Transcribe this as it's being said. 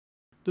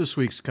This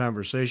week's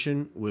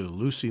conversation with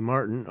Lucy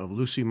Martin of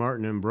Lucy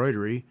Martin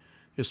Embroidery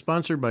is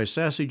sponsored by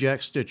Sassy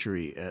Jack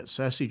Stitchery at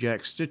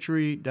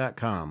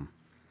sassyjackstitchery.com.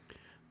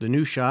 The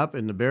new shop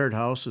in the Baird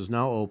House is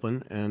now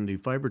open, and the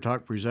Fiber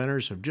Talk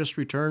presenters have just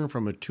returned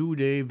from a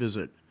 2-day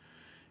visit.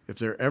 If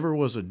there ever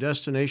was a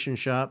destination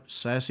shop,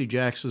 Sassy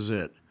Jack's is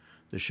it.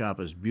 The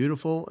shop is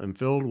beautiful and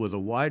filled with a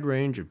wide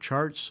range of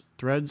charts,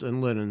 threads,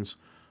 and linens,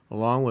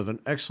 along with an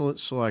excellent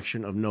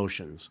selection of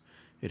notions.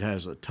 It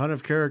has a ton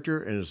of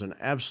character and is an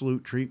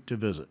absolute treat to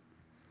visit.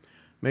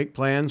 Make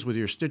plans with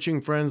your stitching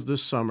friends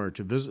this summer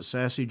to visit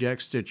Sassy Jack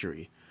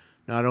Stitchery.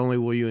 Not only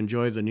will you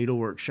enjoy the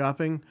needlework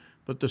shopping,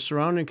 but the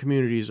surrounding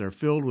communities are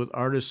filled with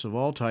artists of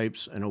all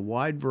types and a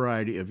wide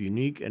variety of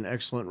unique and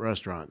excellent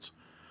restaurants.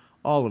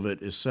 All of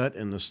it is set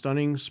in the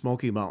stunning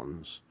Smoky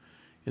Mountains.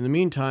 In the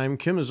meantime,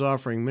 Kim is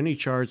offering mini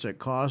charts at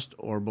cost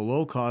or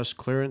below cost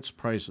clearance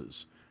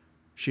prices.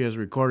 She has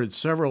recorded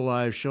several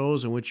live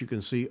shows in which you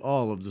can see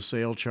all of the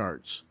sale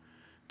charts.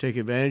 Take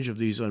advantage of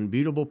these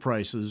unbeatable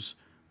prices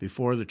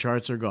before the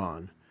charts are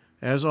gone.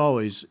 As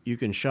always, you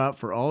can shop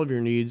for all of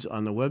your needs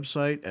on the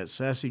website at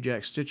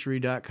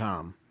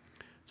sassyjackstitchery.com.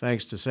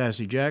 Thanks to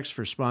Sassy Jacks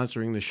for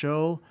sponsoring the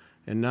show,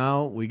 and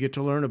now we get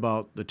to learn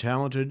about the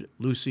talented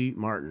Lucy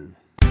Martin.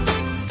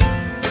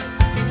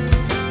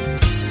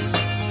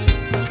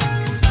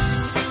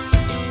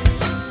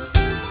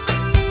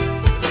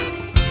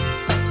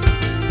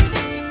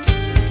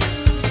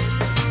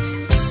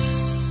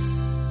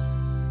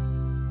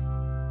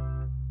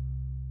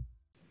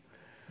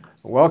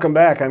 Welcome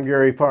back. I'm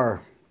Gary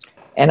Parr.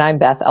 And I'm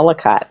Beth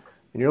Ellicott.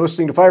 And you're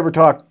listening to Fiber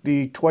Talk,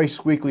 the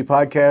twice-weekly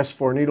podcast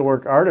for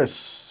needlework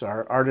artists.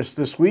 Our artist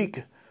this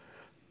week,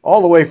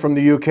 all the way from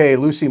the UK,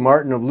 Lucy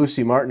Martin of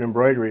Lucy Martin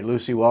Embroidery.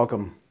 Lucy,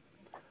 welcome.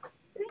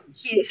 Thank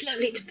you. It's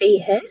lovely to be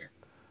here.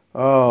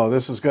 Oh,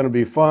 this is going to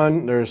be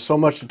fun. There's so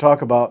much to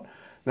talk about.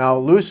 Now,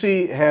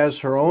 Lucy has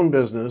her own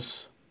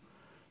business,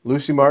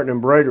 Lucy Martin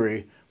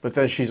Embroidery, but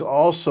then she's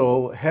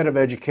also head of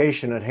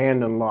education at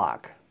Hand and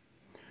Lock.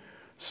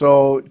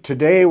 So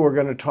today we're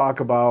going to talk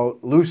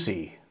about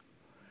Lucy,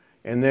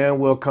 and then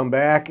we'll come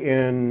back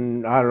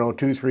in,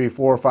 2, 3,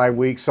 4, 5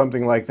 weeks,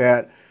 something like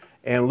that,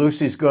 and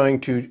Lucy's going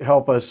to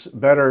help us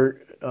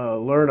better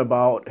learn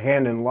about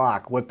Hand and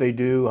Lock, what they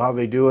do, how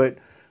they do it,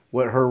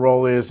 what her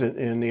role is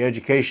in the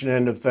education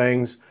end of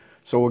things.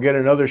 So we'll get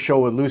another show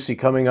with Lucy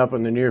coming up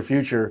in the near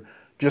future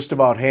just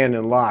about Hand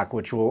and Lock,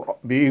 which will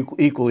be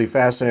equally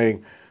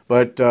fascinating.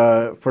 But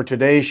for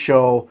today's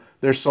show,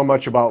 there's so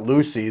much about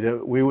Lucy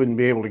that we wouldn't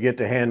be able to get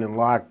to Hand and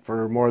Lock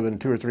for more than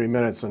 2 or 3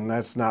 minutes, and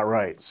that's not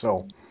right.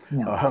 So,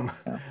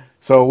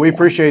 so we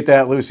appreciate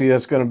that, Lucy.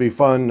 That's going to be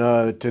fun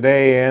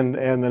today and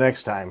the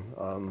next time.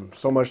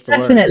 So much to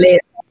learn. Definitely,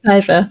 it's a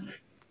pleasure.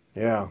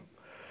 Yeah. All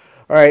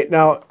right.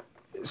 Now,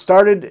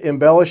 started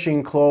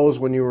embellishing clothes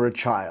when you were a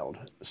child.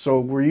 So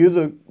were you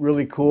the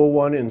really cool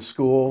one in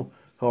school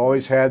who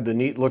always had the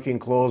neat-looking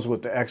clothes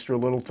with the extra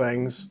little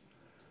things?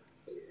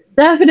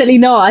 Definitely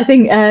not. I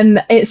think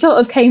it sort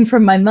of came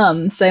from my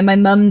mum. So my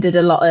mum did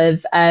a lot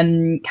of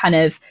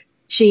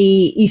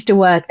she used to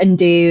work and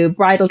do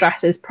bridal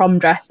dresses, prom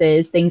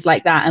dresses, things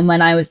like that. And when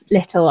I was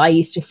little, I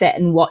used to sit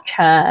and watch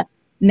her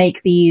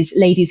make these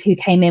ladies who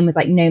came in with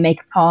like no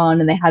makeup on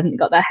and they hadn't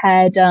got their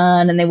hair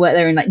done and they were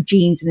there in like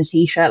jeans and a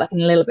t-shirt, like a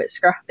little bit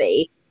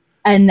scruffy.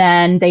 And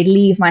then they'd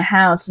leave my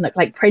house and look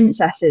like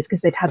princesses because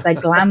they'd had their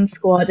glam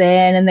squad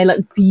in and they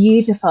looked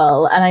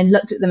beautiful. And I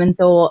looked at them and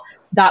thought,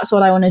 that's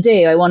what I want to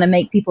do. I want to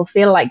make people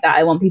feel like that.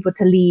 I want people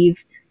to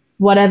leave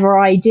whatever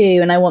I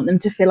do and I want them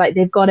to feel like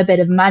they've got a bit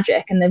of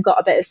magic and they've got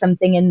a bit of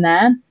something in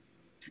there.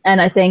 And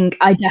I think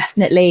I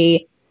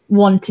definitely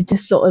wanted to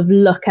sort of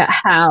look at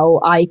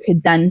how I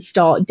could then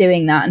start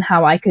doing that and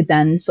how I could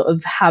then sort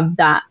of have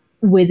that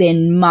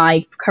within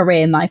my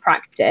career, my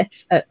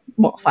practice at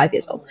 5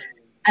 years old.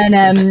 And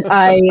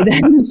I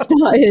then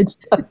started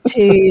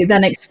to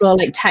then explore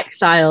like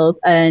textiles,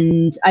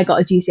 and I got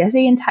a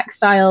GCSE in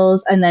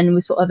textiles, and then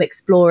was sort of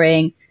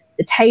exploring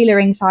the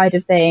tailoring side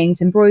of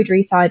things,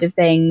 embroidery side of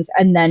things,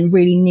 and then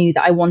really knew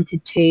that I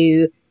wanted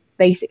to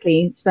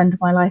basically spend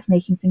my life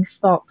making things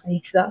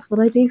sparkly. So that's what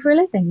I do for a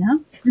living now.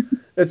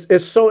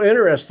 It's so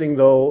interesting,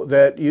 though,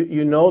 that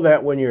you know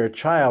that when you're a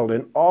child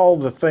and all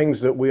the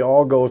things that we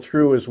all go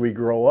through as we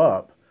grow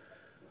up,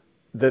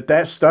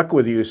 that stuck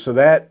with you. So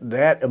that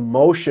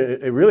emotion,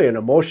 really an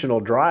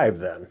emotional drive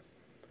then.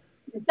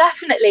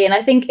 Definitely. And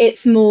I think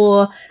it's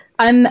more,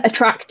 I'm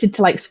attracted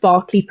to like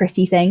sparkly,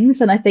 pretty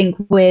things. And I think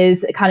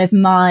with kind of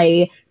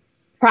my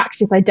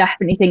practice, I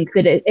definitely think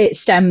that it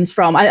stems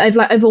from,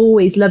 I've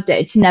always loved it.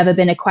 It's never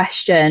been a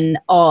question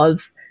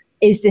of,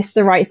 is this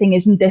the right thing?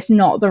 Isn't this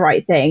not the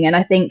right thing? And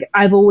I think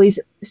I've always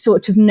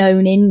sort of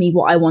known in me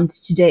what I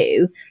wanted to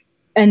do.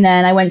 And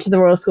then I went to the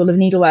Royal School of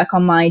Needlework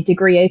on my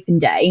degree open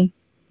day.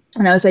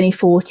 And I was only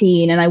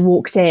 14 and I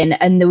walked in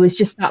and there was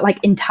just that like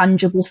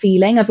intangible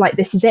feeling of like,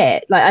 this is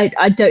it. Like,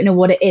 I don't know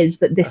what it is,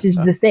 but this is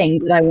the thing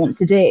that I want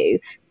to do.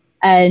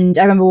 And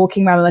I remember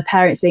walking around with my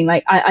parents being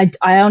like, I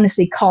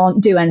honestly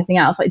can't do anything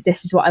else. Like,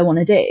 this is what I want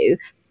to do.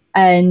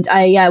 And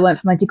I went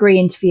for my degree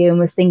interview and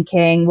was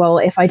thinking, well,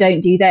 if I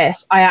don't do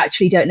this, I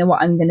actually don't know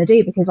what I'm going to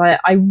do, because I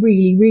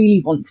really,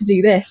 really want to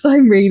do this. So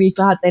I'm really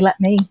glad they let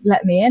me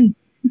in.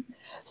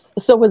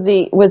 So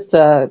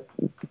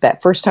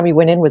that first time you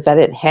went in, was that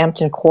at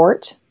Hampton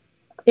Court?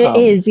 It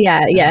is,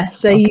 yeah.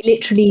 So you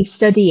literally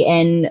study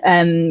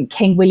in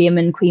King William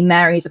and Queen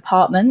Mary's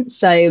apartments.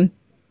 So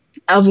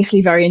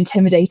obviously very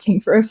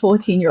intimidating for a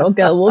 14-year-old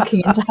girl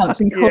walking into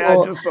Hampton Court.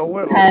 Yeah, just a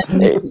little.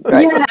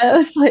 Right. Yeah, it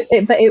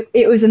was but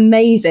it was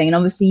amazing. And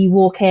obviously you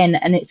walk in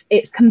and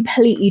it's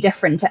completely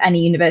different to any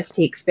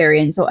university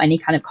experience or any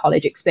kind of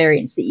college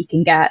experience that you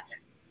can get,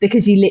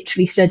 because you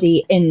literally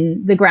study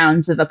in the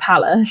grounds of a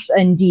palace,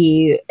 and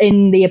you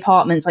in the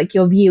apartments, like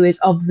your view is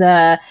of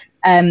the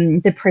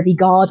Privy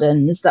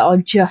Gardens, that are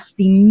just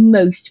the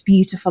most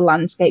beautiful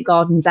landscape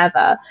gardens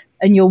ever.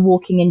 And you're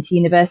walking into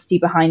university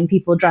behind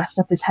people dressed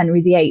up as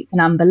Henry VIII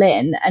and Anne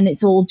Boleyn, and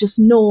it's all just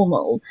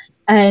normal.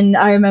 And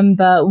I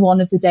remember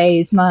one of the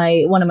days,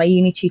 one of my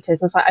uni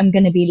tutors, I was like, I'm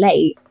going to be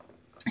late.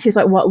 She's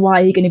like, what?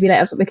 Why are you going to be late? I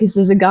was like, because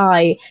there's a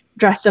guy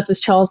dressed up as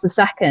Charles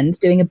II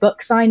doing a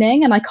book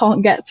signing, and I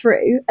can't get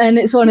through. And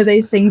it's one of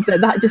those things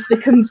that just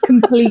becomes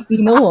completely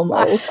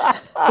normal.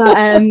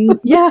 But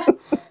yeah,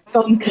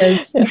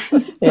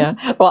 bonkers.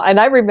 Yeah. Well, and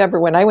I remember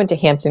when I went to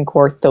Hampton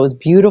Court, those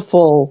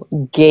beautiful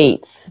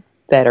gates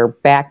that are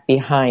back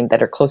behind,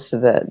 that are close to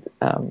the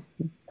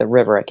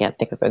river. I can't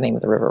think of the name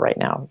of the river right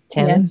now.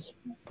 Thames.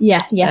 Yeah,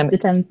 the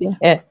Thames.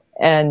 Yeah.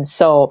 And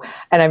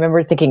I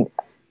remember thinking,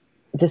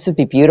 this would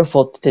be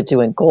beautiful to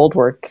do in gold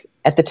work.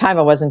 At the time,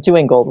 I wasn't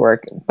doing gold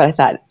work, but I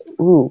thought,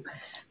 ooh,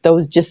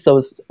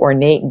 those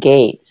ornate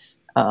gates.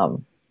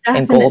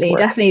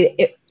 Definitely.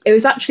 It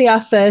was actually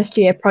our first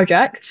year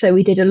project, so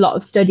we did a lot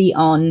of study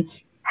on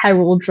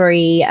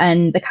heraldry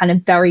and the kind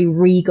of very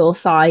regal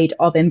side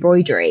of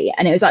embroidery.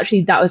 And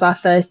that was our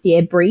first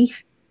year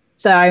brief.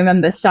 So I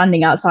remember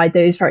standing outside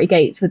those very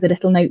gates with a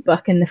little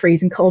notebook in the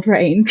freezing cold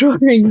rain,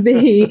 drawing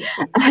the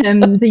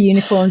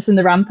unicorns and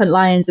the rampant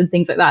lions and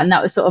things like that. And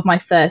that was sort of my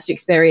first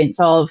experience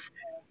of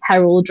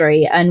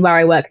heraldry. And where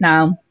I work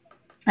now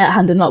at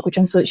Hand and Lock, which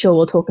I'm sure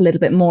we'll talk a little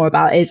bit more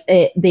about, is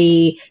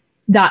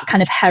that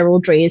kind of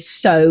heraldry is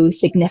so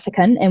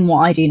significant in what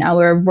I do now.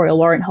 We're a royal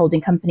warrant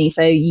holding company,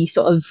 so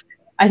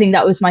I think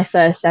that was my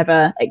first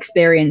ever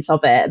experience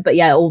of it. But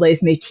yeah, all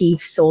those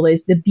motifs,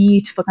 the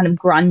beautiful kind of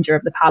grandeur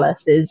of the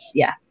palace it's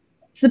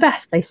the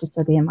best place to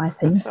study, in my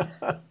opinion.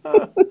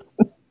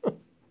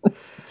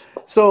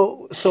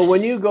 So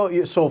when you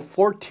go,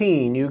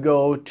 14, you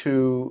go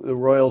to the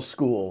Royal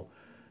School.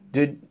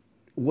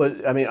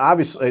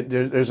 Obviously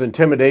there's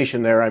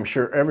intimidation there, I'm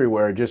sure,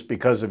 everywhere, just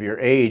because of your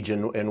age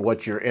and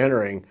what you're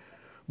entering.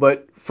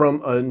 But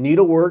from a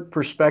needlework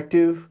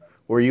perspective,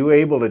 were you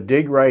able to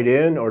dig right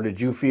in, or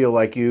did you feel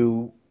like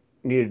you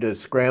needed to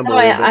scramble?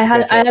 I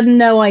had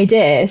no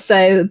idea.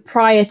 So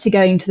prior to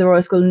going to the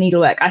Royal School of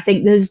Needlework, I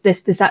think there's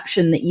this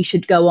perception that you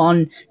should go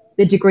on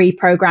the degree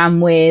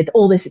program with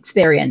all this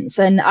experience.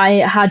 And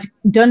I had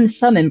done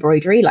some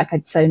embroidery, like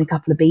I'd sewn a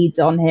couple of beads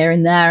on here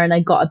and there, and I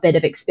got a bit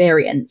of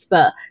experience.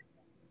 But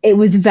it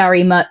was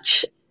very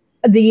much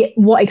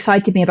what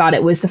excited me about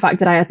it was the fact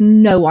that I had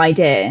no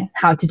idea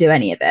how to do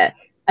any of it.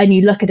 And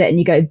you look at it and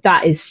you go,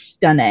 that is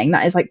stunning.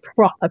 That is like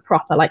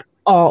proper like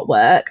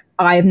artwork.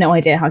 I have no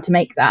idea how to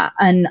make that.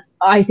 And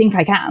I think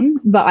I can,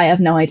 but I have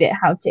no idea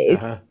how to.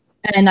 Uh-huh.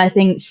 And I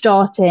think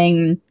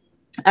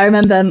I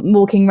remember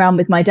walking around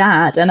with my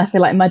dad, and I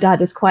feel like my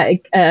dad is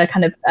quite a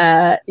kind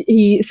of,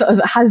 he sort of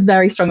has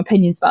very strong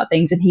opinions about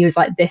things. And he was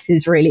like, this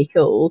is really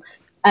cool.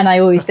 And I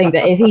always think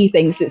that if he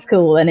thinks it's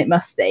cool, then it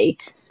must be.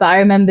 But I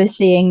remember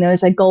seeing there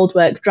was a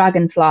goldwork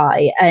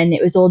dragonfly, and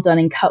it was all done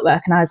in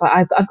cutwork. And I was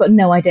like, I've got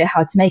no idea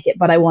how to make it,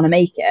 but I want to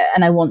make it.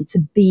 And I want to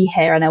be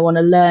here, and I want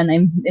to learn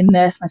and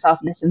immerse myself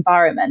in this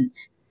environment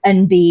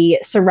and be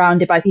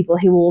surrounded by people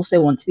who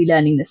also want to be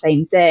learning the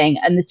same thing.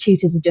 And the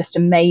tutors are just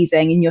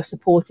amazing. And you're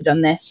supported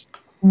on this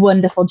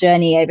wonderful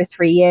journey over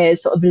 3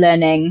 years, sort of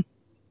learning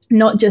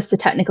not just the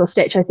technical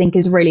stitch, I think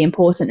is really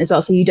important as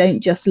well. So you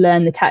don't just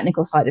learn the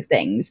technical side of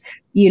things,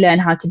 you learn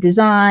how to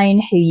design,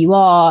 who you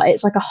are.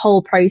 It's like a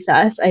whole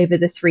process over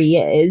the 3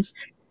 years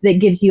that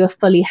gives you a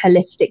fully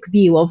holistic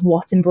view of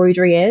what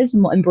embroidery is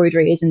and what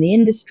embroidery is in the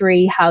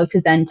industry, how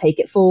to then take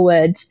it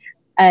forward.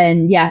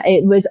 And yeah,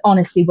 it was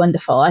honestly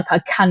wonderful. I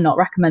cannot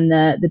recommend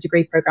the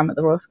degree program at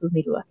the Royal School of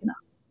Needlework enough.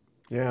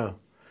 Yeah.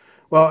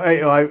 Well,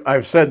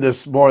 I've said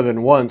this more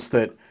than once,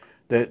 that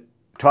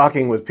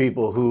talking with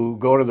people who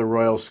go to the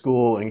Royal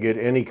School and get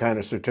any kind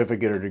of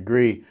certificate or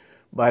degree,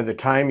 by the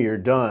time you're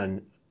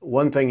done,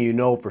 one thing you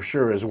know for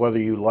sure is whether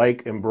you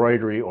like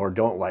embroidery or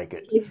don't like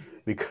it,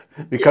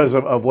 because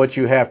of what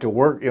you have to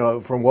work,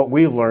 from what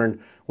we've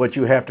learned, what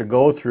you have to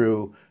go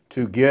through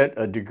to get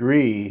a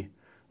degree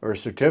or a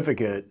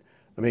certificate.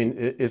 I mean,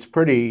 it's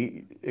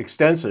pretty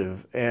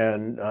extensive.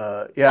 And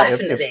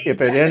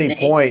if at any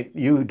point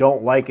you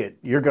don't like it,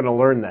 you're going to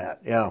learn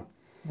that. Yeah.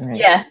 Right.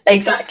 Yeah,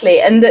 exactly.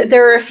 And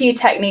there are a few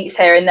techniques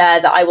here and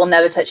there that I will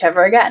never touch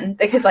ever again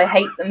because I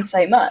hate them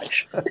so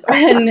much.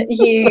 And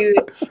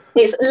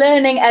it's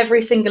learning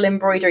every single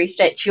embroidery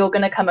stitch. You're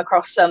going to come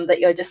across some that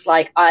you're just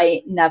like,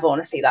 I never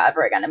want to see that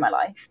ever again in my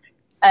life.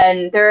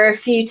 And there are a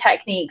few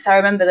techniques. I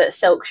remember that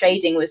silk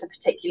shading was a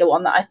particular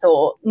one that I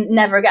thought,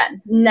 never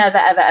again, never,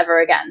 ever, ever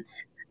again.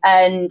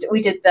 And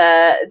we did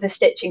the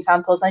stitching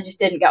samples, and I just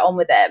didn't get on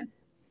with it.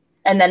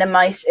 And then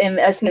I think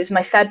it was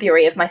my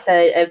February of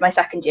my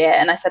second year,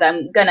 and I said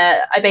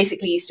I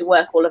basically used to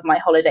work all of my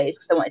holidays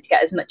because I wanted to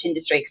get as much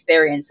industry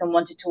experience and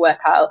wanted to work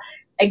out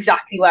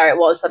exactly where it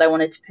was that I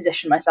wanted to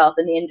position myself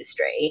in the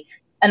industry.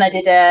 And I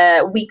did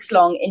a weeks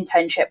long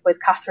internship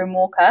with Catherine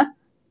Walker.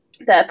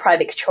 They're a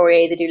private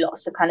couturier. They do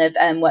lots of kind of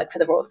work for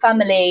the royal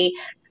family.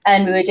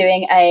 And we were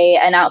doing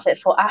an outfit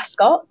for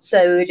Ascot.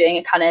 So we were doing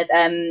a kind of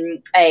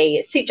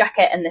a suit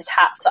jacket and this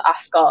hat for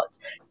Ascot.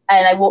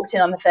 And I walked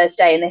in on the first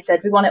day and they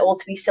said, we want it all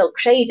to be silk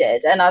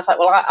shaded. And I was like,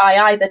 well, I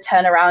either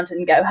turn around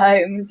and go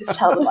home and just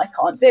tell them I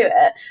can't do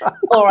it,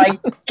 or I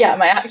get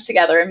my act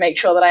together and make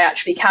sure that I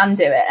actually can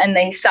do it. And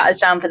they sat us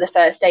down for the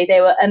first day.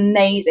 They were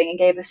amazing and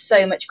gave us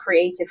so much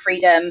creative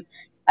freedom.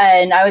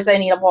 And I was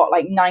only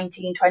like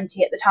 19,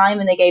 20 at the time,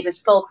 and they gave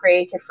us full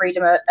creative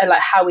freedom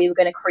like how we were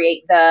going to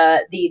create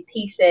the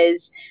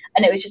pieces.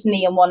 And it was just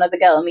me and one other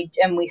girl,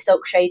 and we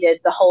silk shaded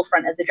the whole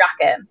front of the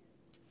jacket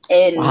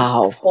in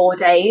 4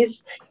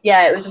 days.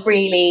 Yeah, it was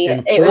really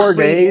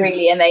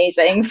really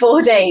amazing.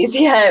 4 days.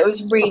 Yeah, it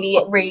was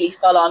really, really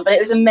full on, but it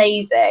was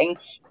amazing.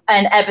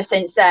 And ever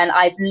since then,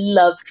 I've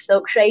loved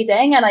silk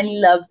shading, and I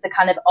love the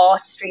kind of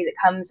artistry that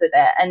comes with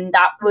it. And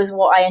that was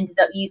what I ended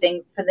up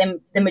using for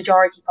the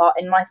majority part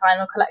in my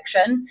final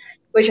collection,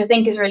 which I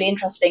think is really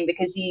interesting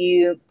because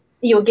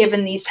you're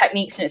given these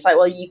techniques, and it's like,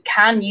 well, you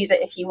can use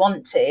it if you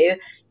want to.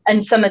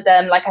 And some of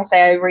them, like I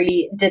say, I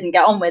really didn't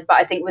get on with. But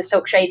I think with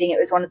silk shading, it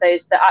was one of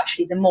those that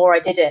actually the more I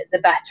did it, the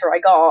better I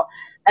got.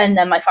 And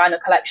then my final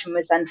collection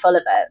was then full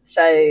of it.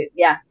 So,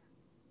 yeah.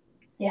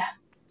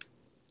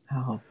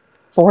 Oh,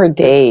 4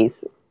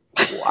 days.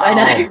 Wow. I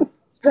know.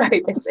 It's very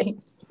busy.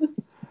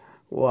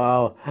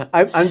 Wow.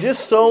 I'm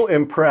just so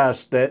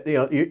impressed that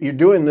you're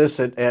doing this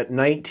at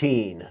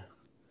 19.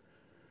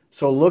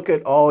 So look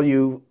at all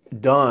you've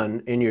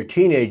done in your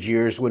teenage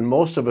years when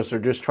most of us are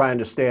just trying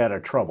to stay out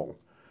of trouble.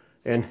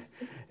 And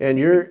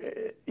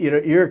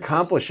you're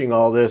accomplishing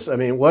all this. I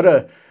mean,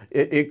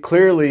 it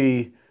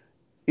clearly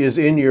is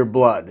in your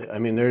blood. I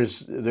mean,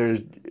 there's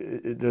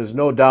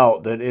no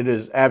doubt that it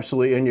is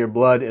absolutely in your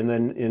blood.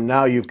 And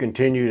now you've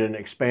continued and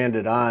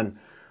expanded on.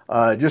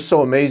 Just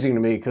so amazing to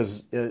me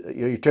because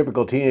your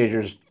typical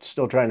teenager's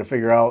still trying to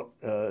figure out,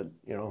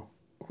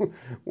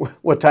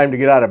 what time to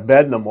get out of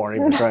bed in the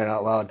morning, for crying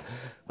out loud.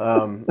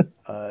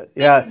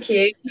 Yeah. Thank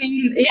you.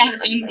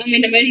 I'm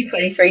only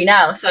 23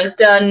 now, so I've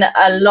done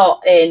a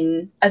lot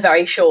in a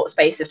very short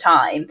space of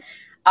time.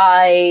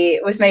 I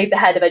was made the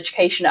head of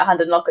education at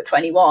Hand and Lock at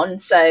 21,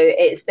 so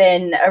it's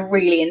been a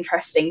really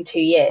interesting 2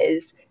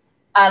 years.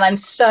 And I'm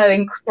so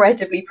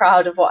incredibly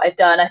proud of what I've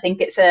done. I think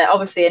it's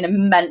obviously an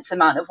immense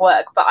amount of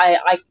work, but I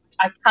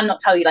cannot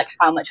tell you like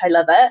how much I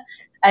love it.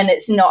 And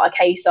it's not a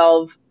case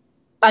of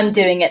I'm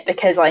doing it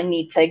because I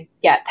need to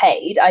get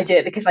paid. I do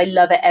it because I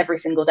love it every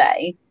single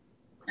day.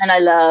 And I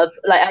love,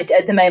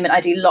 at the moment, I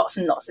do lots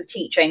and lots of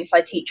teaching. So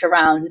I teach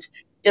around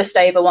just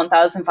over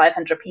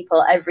 1,500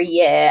 people every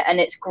year. And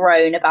it's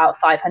grown about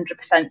 500%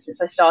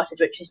 since I started,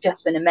 which has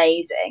just been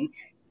amazing.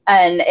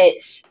 And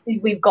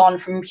we've gone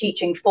from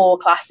teaching 4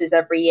 classes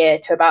every year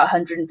to about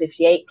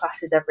 158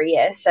 classes every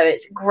year. So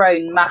it's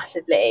grown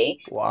massively.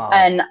 Wow.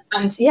 And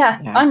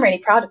I'm really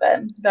proud of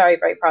it. Very,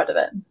 very proud of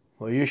it.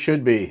 Well, you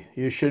should be.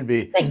 You should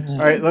be. Thank you.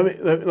 All right,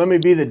 let me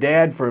be the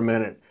dad for a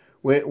minute.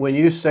 When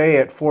you say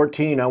at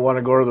 14, I want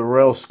to go to the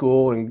Royal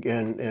School and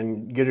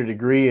get a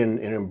degree in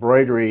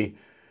embroidery,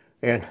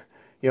 and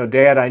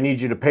Dad, I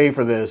need you to pay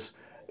for this.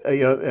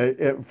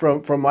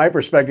 From my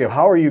perspective,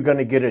 how are you going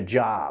to get a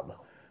job?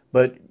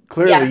 But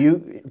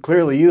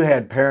clearly you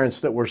had parents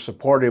that were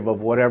supportive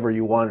of whatever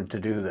you wanted to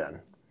do then.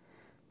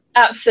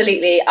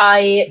 Absolutely.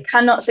 I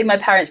cannot sing my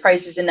parents'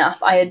 praises enough.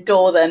 I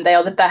adore them. They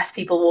are the best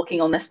people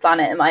walking on this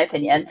planet, in my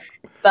opinion.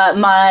 But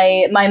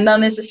my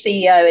mum is a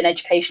CEO in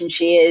education.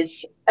 She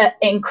is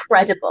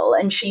incredible,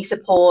 and she's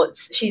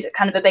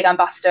kind of a big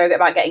ambassador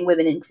about getting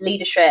women into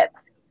leadership,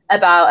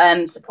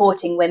 about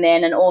supporting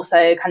women, and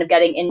also kind of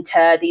getting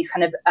into these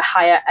kind of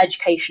higher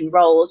education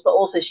roles. But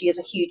also she is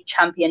a huge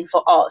champion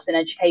for arts in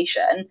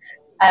education.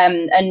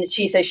 And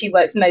she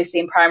works mostly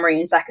in primary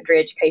and secondary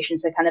education,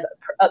 so kind of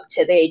up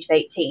to the age of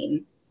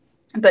 18.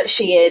 But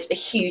she is a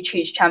huge,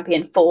 huge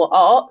champion for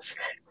arts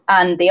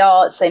and the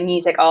arts, so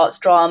music, arts,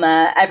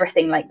 drama,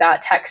 everything like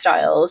that,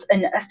 textiles.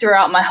 And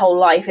throughout my whole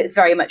life, it's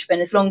very much been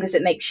as long as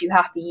it makes you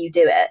happy, you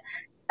do it.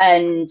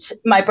 And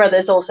my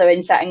brother's also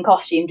in set and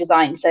costume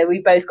design, so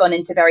we've both gone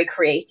into very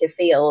creative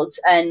fields.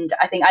 And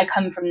I think I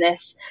come from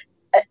this,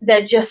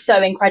 they're just so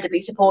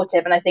incredibly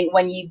supportive. And I think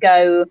when you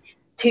go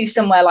to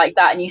somewhere like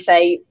that and you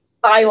say,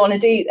 I want to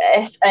do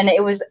this. And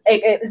it was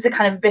the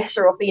kind of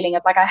visceral feeling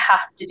of like, I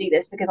have to do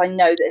this because I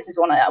know that this is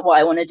what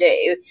I want to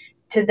do.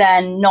 To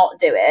then not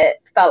do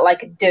it felt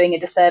like doing a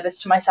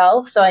disservice to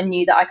myself. So I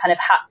knew that I kind of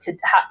had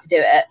to do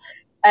it.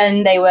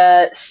 And they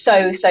were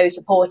so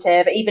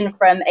supportive, even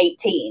from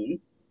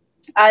 18.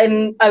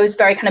 I was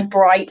very kind of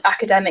bright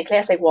academically.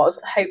 I say was,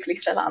 hopefully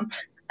still am.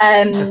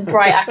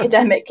 Bright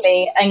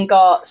academically, and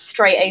got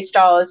straight A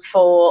stars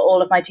for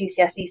all of my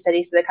GCSE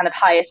studies, so the kind of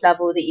highest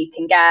level that you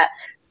can get.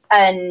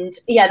 And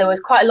yeah, there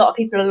was quite a lot of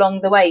people along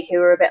the way who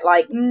were a bit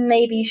like,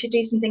 maybe you should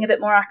do something a bit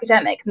more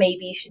academic.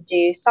 Maybe you should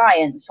do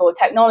science or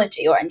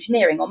technology or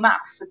engineering or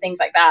maths and things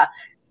like that.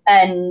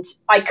 And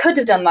I could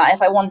have done that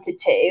if I wanted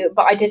to,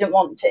 but I didn't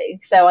want to.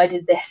 So I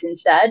did this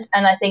instead.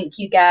 And I think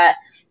there's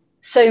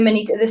so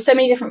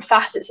many different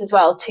facets as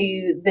well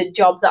to the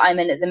job that I'm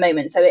in at the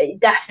moment. So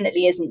it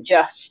definitely isn't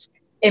just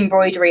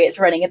embroidery, it's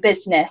running a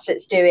business,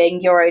 it's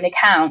doing your own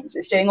accounts,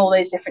 it's doing all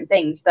those different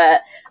things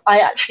that I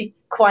actually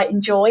quite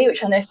enjoy,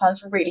 which I know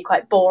sounds really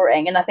quite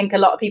boring. And I think a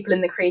lot of people in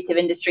the creative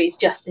industries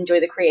just enjoy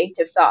the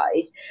creative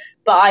side.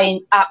 But I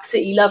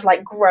absolutely love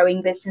like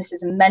growing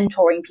businesses and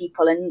mentoring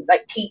people and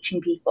like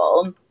teaching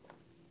people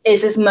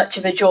is as much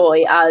of a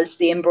joy as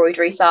the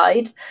embroidery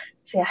side.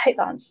 So yeah, I hope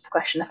that answers the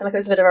question. I feel like it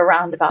was a bit of a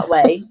roundabout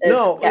way.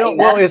 No.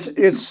 Well,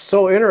 it's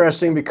so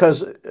interesting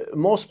because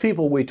most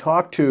people we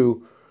talk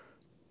to,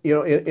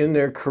 in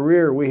their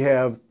career, we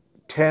have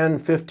 10,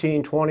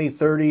 15, 20,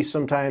 30,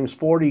 sometimes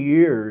 40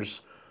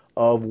 years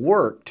of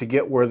work to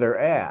get where they're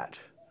at.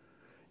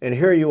 And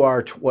here you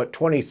are,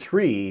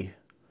 23,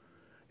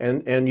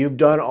 and you've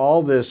done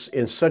all this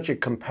in such a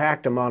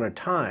compact amount of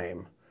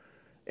time,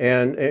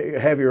 and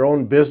have your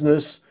own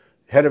business,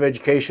 head of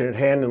education at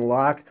Hand and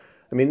Lock.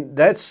 I mean,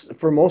 that's,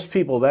 for most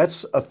people,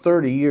 that's a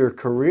 30-year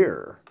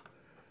career.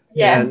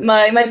 Yeah, and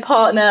my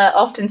partner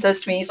often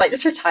says to me, he's like,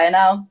 just retire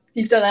now.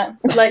 You've done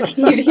it. Like,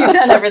 you've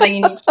done everything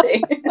you need to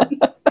do.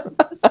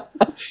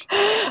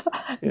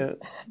 Yeah.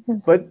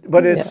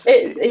 But it's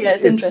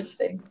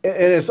interesting.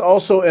 And it's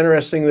also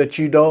interesting that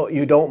you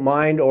don't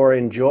mind or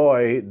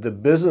enjoy the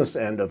business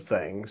end of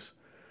things,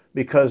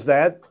 because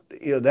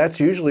that's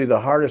usually the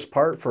hardest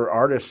part for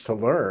artists to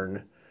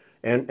learn,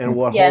 and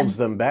what holds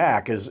them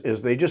back is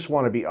they just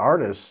want to be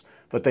artists,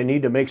 but they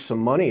need to make some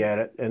money at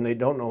it and they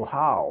don't know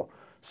how.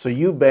 So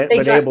you've been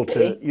able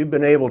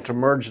to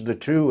merge the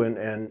two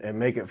and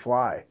make it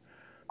fly.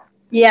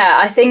 Yeah,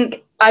 I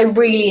think I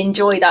really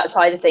enjoy that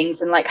side of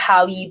things, and like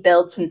how you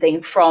build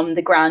something from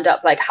the ground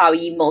up, like how are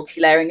you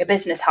multi-layering a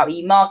business, how are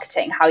you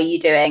marketing, how are you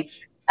doing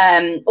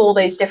all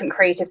those different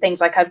creative things.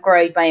 Like I've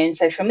grown my own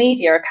social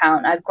media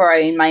account, I've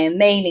grown my own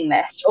mailing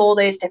list, all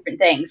those different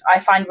things I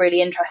find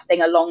really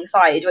interesting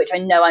alongside, which I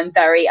know I'm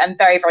very,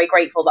 very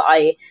grateful that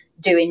I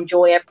do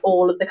enjoy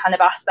all of the kind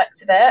of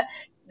aspects of it.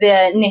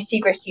 The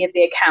nitty gritty of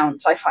the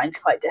accounts I find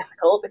quite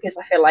difficult, because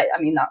I feel like, I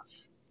mean,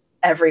 that's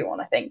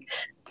everyone, I think.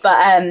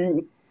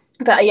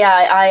 But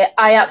yeah,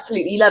 I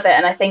absolutely love it.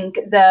 And I think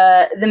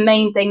the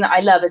main thing that I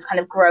love is kind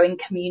of growing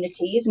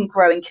communities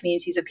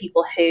of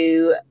people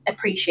who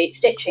appreciate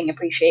stitching,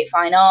 appreciate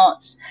fine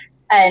arts.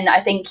 And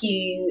I think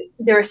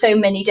there are so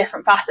many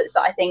different facets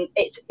that I think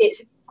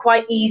it's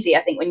quite easy,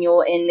 I think, when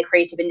you're in the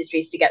creative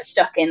industries to get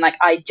stuck in, like,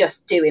 I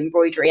just do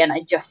embroidery and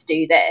I just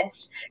do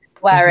this.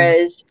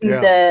 Whereas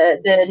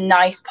the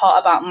nice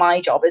part about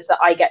my job is that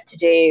I get to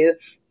do,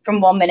 from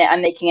 1 minute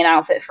I'm making an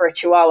outfit for a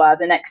chihuahua,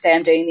 the next day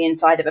I'm doing the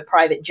inside of a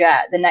private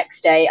jet, the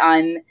next day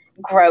I'm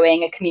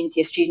growing a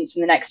community of students,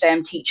 and the next day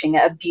I'm teaching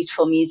at a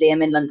beautiful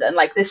museum in London.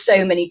 Like, there's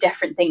so many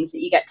different things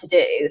that you get to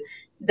do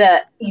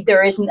that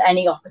there isn't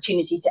any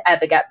opportunity to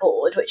ever get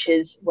bored, which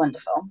is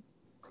wonderful.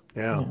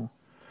 Yeah.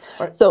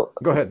 Right. So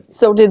go ahead.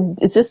 So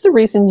is this the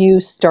reason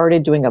you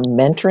started doing a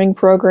mentoring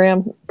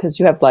program? Because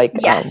you have like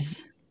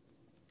Yes.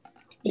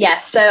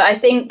 Yes. So I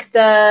think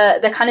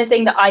the kind of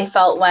thing that I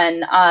felt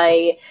when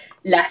I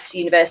left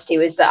university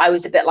was that I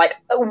was a bit like,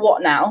 oh,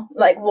 what now?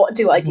 Like, what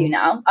do I do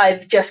now?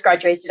 I've just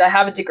graduated. I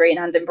have a degree in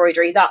hand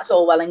embroidery. That's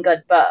all well and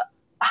good, but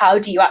how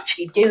do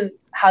you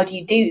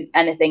do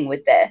anything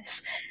with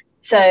this?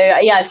 So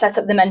yeah, I've set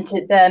up the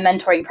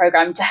mentoring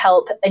program to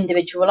help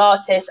individual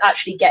artists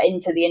actually get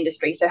into the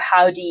industry. So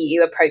how do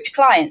you approach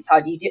clients?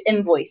 How do you do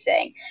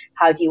invoicing?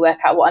 How do you work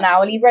out what an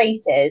hourly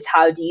rate is?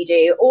 How do you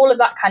do all of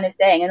that kind of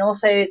thing? And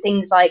also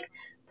things like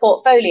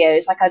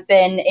portfolios. Like, I've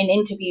been in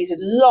interviews with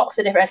lots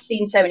of different, I've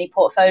seen so many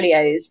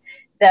portfolios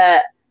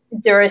that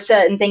there are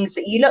certain things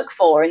that you look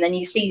for, and then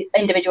you see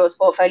individuals'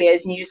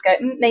 portfolios and you just go,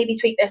 maybe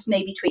tweak this,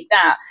 maybe tweak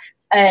that.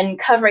 And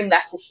covering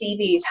letters,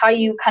 CVs, how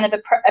you kind of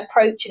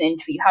approach an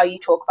interview, how you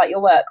talk about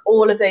your work,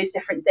 all of those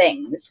different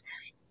things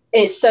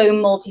is so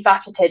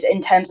multifaceted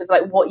in terms of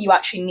like what you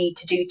actually need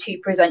to do to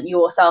present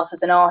yourself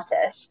as an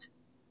artist,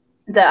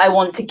 that I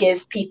want to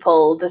give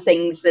people the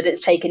things that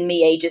it's taken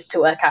me ages to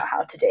work out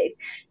how to do.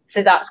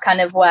 So that's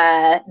kind of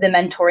where the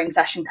mentoring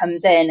session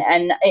comes in,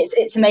 and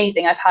it's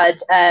amazing. I've had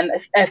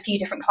a few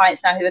different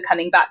clients now who are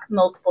coming back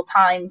multiple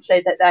times, so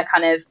that they're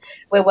kind of,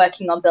 we're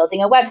working on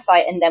building a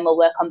website, and then we'll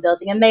work on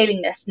building a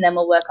mailing list, and then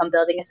we'll work on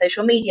building a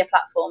social media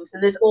platform. So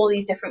there's all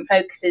these different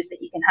focuses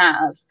that you can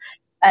have.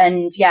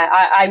 And yeah,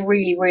 I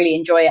really, really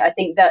enjoy it. I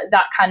think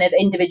that kind of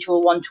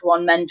individual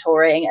one-to-one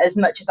mentoring, as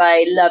much as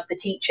I love the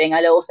teaching,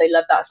 I also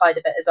love that side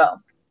of it as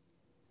well.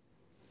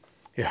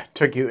 Yeah, it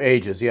took you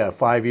ages. Yeah,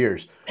 5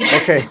 years.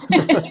 Okay.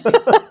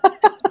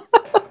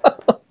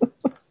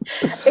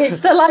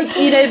 It's the, like,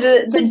 you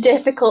know, the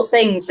difficult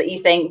things that you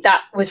think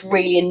that was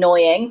really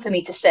annoying for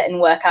me to sit and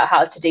work out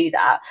how to do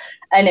that.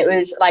 And it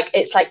was like,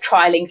 it's like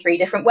trialing 3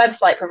 different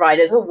website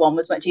providers. Oh, one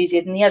was much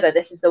easier than the other.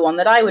 This is the one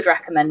that I would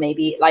recommend,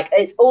 maybe. Like,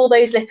 it's all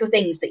those little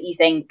things that you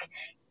think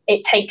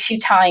it takes you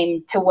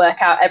time to work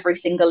out every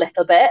single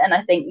little bit. And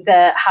I think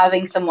that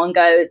having someone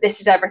go, this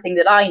is everything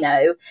that I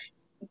know,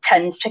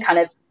 tends to kind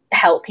of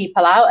help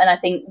people out. And I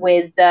think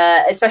with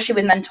especially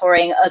with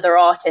mentoring other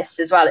artists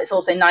as well, it's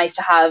also nice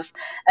to have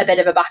a bit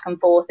of a back and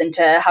forth and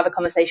to have a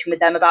conversation with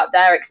them about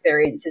their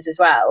experiences as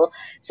well.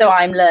 So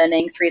I'm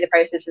learning through the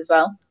process as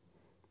well.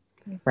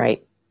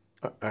 Right.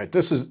 All right.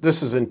 This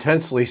is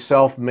intensely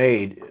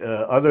self-made.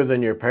 Other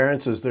than your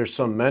parents, is there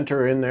some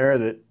mentor in there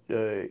that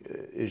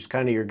is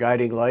kind of your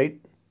guiding light?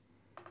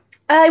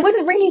 I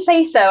wouldn't really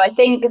say so. I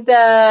think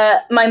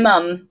my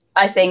mum.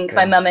 I think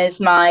my mum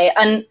is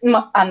and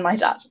my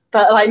dad.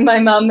 But like, my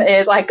mum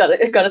is, I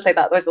gotta say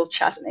that, otherwise they'll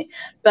chat at me.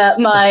 But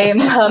my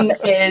mum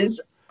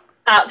is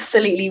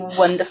absolutely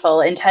wonderful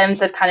in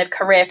terms of kind of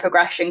career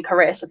progression,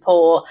 career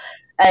support,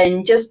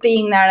 and just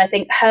being there. And I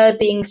think her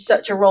being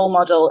such a role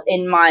model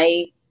in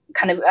my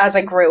kind of, as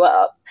I grew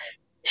up,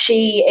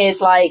 she is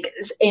like,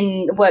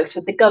 works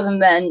with the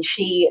government.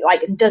 She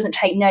like doesn't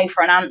take no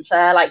for an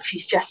answer. Like,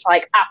 she's just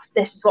like,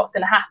 this is what's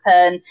going to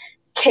happen.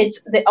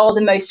 Kids are the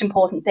most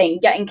important thing.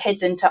 Getting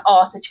kids into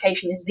art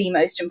education is the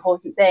most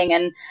important thing.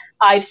 And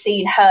I've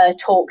seen her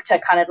talk to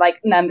kind of like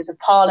members of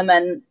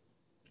parliament,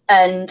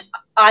 and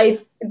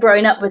I've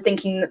grown up with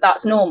thinking that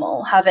that's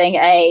normal, having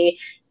a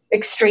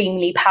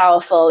extremely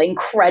powerful,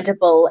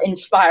 incredible,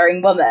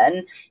 inspiring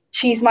woman.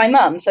 She's my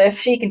mum, so if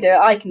she can do it,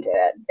 I can do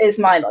it, is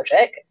my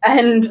logic.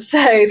 And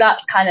so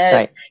that's kind of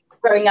right.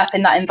 Growing up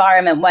in that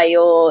environment where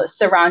you're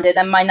surrounded,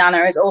 and my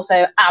nana is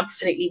also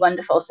absolutely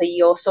wonderful. So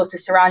you're sort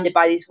of surrounded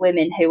by these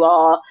women who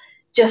are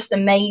just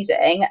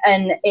amazing,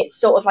 and it's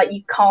sort of like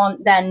you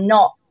can't then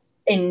not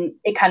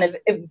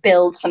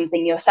build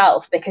something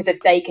yourself, because if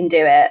they can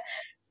do it,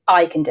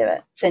 I can do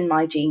it. It's in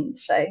my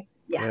genes. So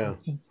yeah.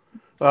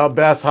 Well,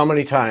 Beth, how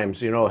many times,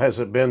 has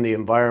it been the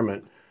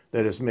environment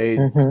that has made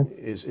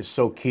is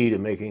so key to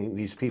making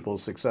these people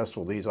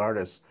successful, these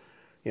artists?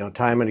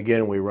 Time and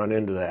again we run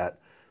into that.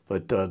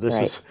 But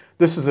this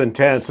is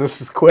intense. This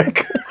is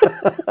quick.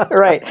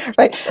 right.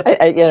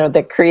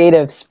 The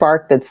creative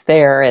spark that's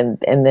there, and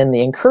then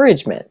the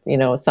encouragement.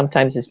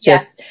 Sometimes it's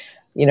just,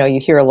 you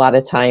hear a lot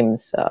of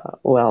times.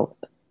 Well,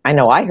 I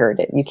know I heard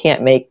it. You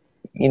can't make,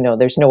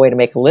 there's no way to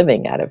make a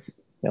living out of,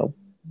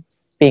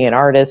 being an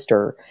artist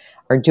or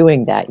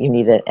doing that. You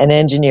need an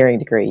engineering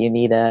degree. You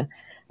need a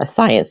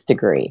science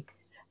degree,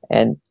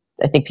 and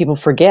I think people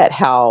forget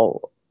how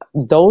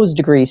those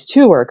degrees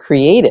too are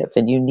creative,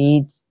 and you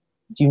need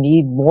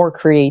more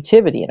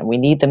creativity, and we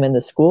need them in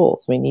the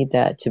schools. We need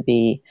that to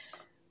be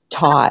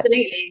taught.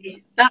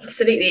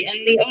 Absolutely.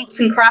 And the arts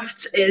and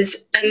crafts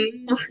is a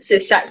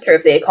massive sector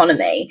of the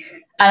economy.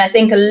 And I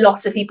think a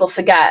lot of people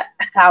forget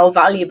how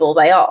valuable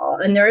they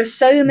are. And there are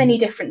so many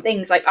different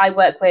things. Like, I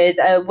work with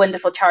a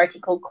wonderful charity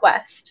called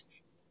Quest,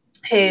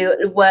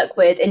 who work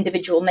with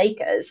individual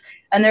makers.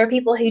 And there are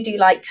people who do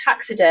like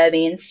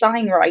taxidermy and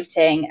sign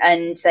writing,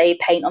 and they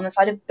paint on the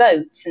side of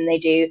boats, and they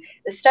do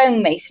the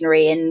stone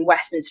masonry in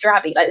Westminster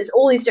Abbey. Like, there's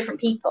all these different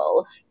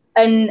people,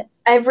 and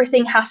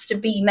everything has to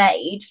be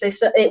made. So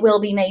it will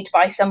be made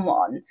by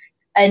someone.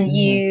 And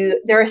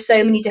there are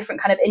so many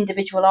different kind of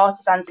individual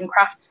artisans and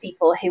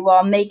craftspeople who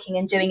are making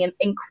and doing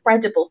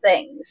incredible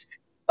things.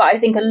 But I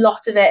think a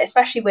lot of it,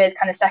 especially with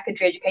kind of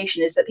secondary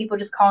education, is that people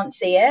just can't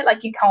see it.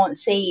 Like, you can't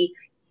see,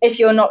 if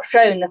you're not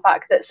shown the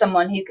fact that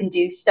someone who can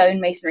do stone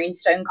masonry and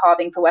stone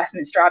carving for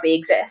Westminster Abbey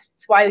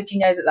exists, why would you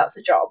know that that's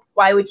a job?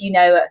 Why would you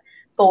know at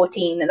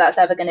 14 that that's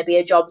ever going to be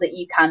a job that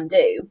you can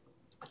do?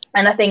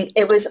 And I think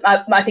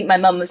I think my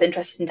mum was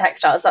interested in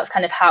textiles. That's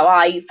kind of how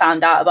I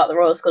found out about the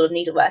Royal School of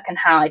Needlework, and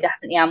how I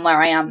definitely am where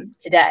I am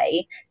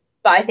today.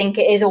 But I think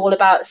it is all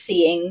about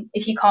seeing.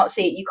 If you can't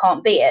see it, you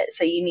can't be it.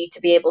 So you need to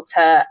be able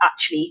to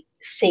actually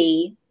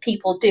see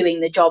people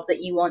doing the job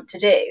that you want to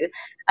do.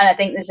 And I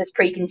think there's this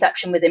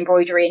preconception with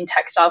embroidery and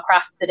textile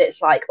craft that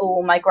it's like,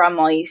 oh, my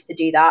grandma used to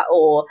do that,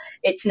 or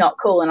it's not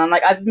cool. And I'm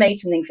like, I've made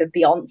something for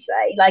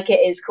Beyonce. Like, it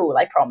is cool,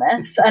 I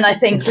promise. And I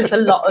think there's a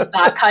lot of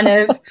that kind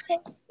of,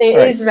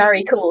 it is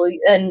very cool.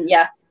 And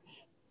yeah.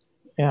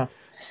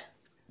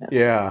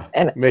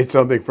 And made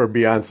something for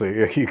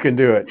Beyonce. You can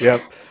do it.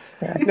 Yep.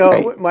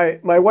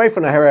 My wife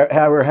and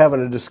I were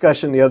having a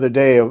discussion the other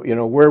day of,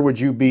 where would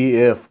you be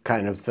if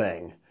kind of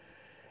thing.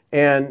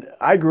 And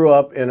I grew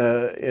up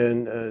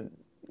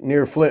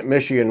near Flint,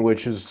 Michigan,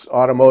 which is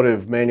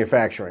automotive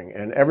manufacturing.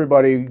 And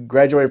everybody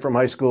graduated from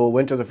high school,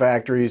 went to the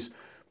factories,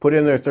 put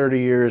in their 30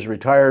 years,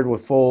 retired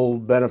with full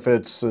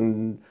benefits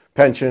and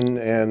pension,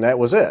 and that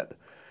was it.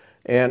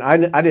 And I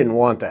didn't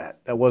want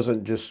that. That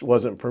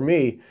wasn't for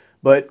me.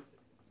 But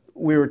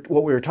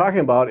what we were talking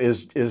about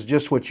is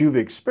just what you've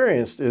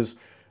experienced. Is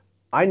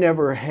I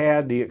never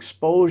had the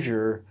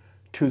exposure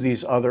to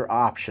these other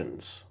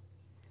options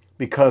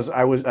because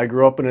I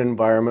grew up in an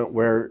environment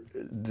where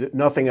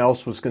nothing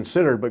else was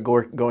considered but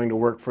going to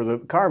work for the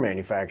car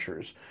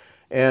manufacturers.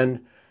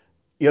 And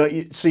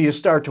so you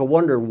start to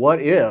wonder,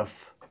 what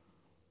if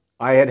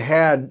I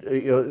had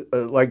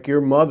like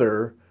your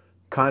mother,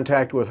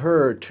 contact with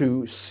her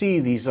to see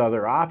these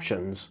other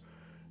options,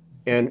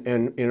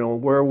 and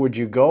where would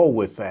you go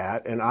with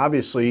that? And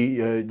obviously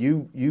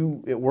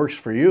it works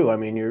for you. I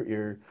mean,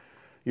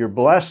 you're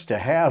blessed to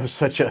have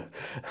such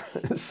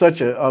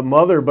a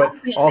mother, but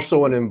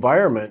also an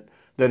environment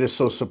that is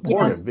so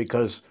supportive,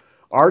 because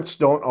arts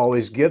don't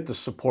always get the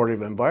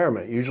supportive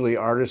environment. Usually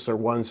artists are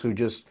ones who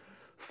just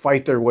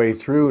fight their way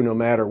through no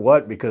matter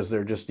what because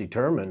they're just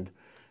determined.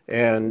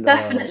 And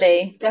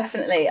Definitely,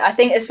 definitely. I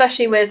think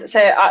especially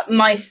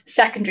my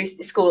secondary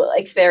school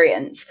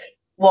experience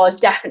was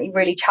definitely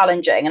really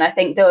challenging, and I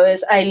think there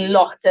was a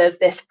lot of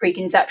this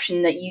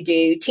preconception that you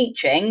do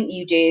teaching,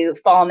 you do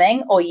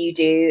farming, or you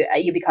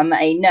become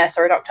a nurse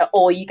or a doctor,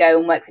 or you go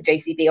and work for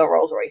JCB or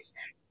Rolls-Royce,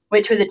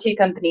 which were the two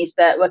companies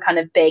that were kind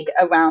of big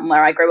around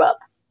where I grew up,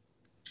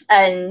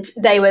 and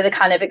they were the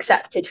kind of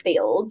accepted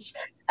fields.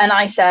 And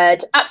I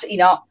said, absolutely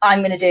not. I'm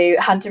going to do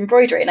hand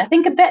embroidery. And I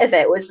think a bit of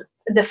it was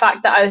the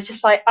fact that I was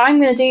just like, I'm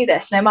going to do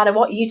this no matter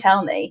what you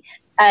tell me.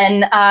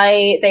 And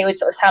they would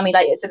sort of tell me,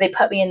 like, so they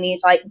put me in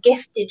these like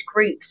gifted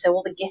groups. So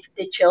all the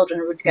gifted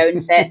children would go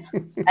and sit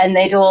and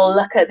they'd all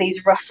look at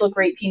these Russell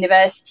Group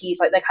universities,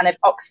 like the kind of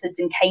Oxfords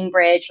and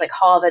Cambridge, like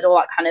Harvard, all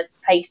that kind of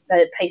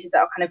the places that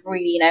are kind of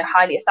really,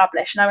 highly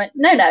established. And I went,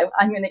 no,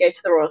 I'm going to go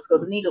to the Royal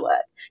School of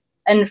Needlework.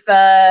 And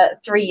for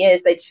 3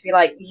 years, they'd just be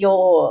like,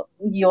 you're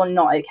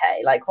not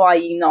okay. Like, why are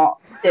you not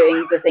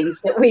doing the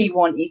things that we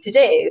want you to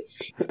do?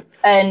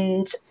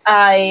 And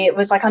I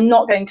was like, I'm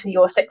not going to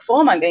your sixth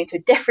form. I'm going to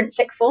a different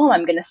sixth form.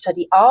 I'm going to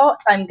study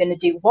art. I'm going to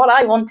do what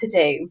I want to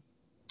do.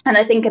 And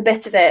I think a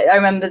bit of it, I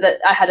remember that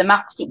I had a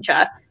maths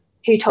teacher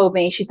who told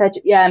me, she said,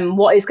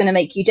 what is going to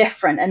make you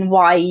different? And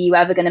why are you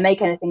ever going to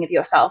make anything of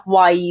yourself?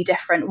 Why are you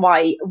different?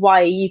 Why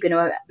are you going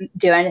to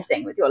do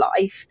anything with your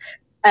life?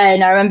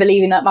 And I remember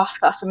leaving that math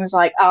class and was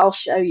like, I'll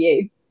show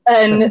you.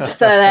 And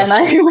so then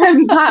I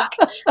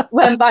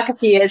went back a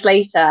few years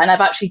later, and I've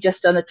actually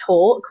just done a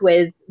talk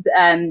with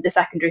the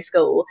secondary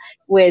school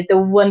with the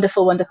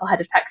wonderful, wonderful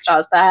head of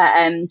textiles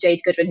there,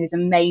 Jade Goodwin, who's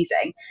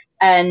amazing.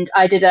 And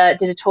I did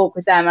a talk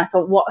with them. I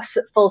thought, what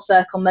a full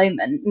circle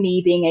moment,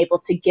 me being able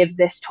to give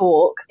this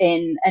talk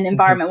in an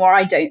environment where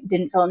I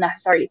didn't feel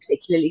necessarily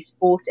particularly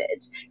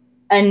supported.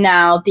 And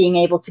now being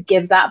able to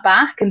give that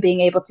back and being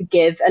able to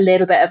give a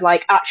little bit of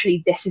like,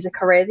 actually, this is a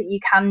career that you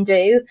can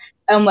do.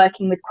 And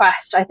working with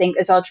Quest, I think,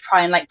 as well, to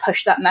try and like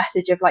push that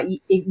message of like,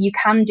 you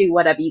can do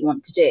whatever you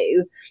want to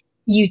do.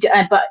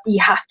 But you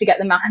have to get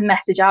the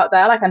message out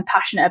there. Like, I'm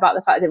passionate about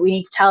the fact that we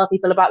need to tell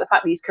people about the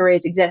fact that these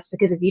careers exist,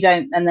 because if you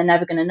don't, then they're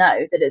never going to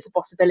know that it's a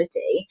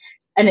possibility.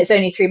 And it's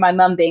only through my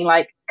mum being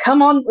like,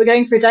 come on, we're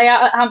going for a day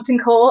out at Hampton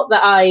Court,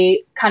 that I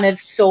kind of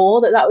saw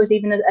that was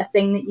even a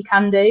thing that you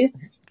can do.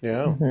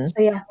 Yeah. Mm-hmm.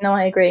 So yeah, no,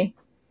 I agree.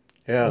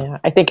 Yeah.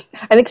 I think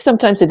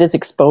sometimes it is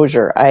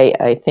exposure.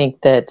 I think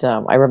that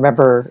I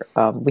remember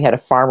we had a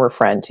farmer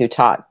friend who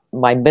taught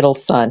my middle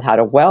son how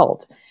to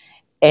weld,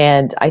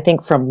 and I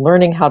think from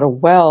learning how to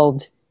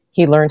weld,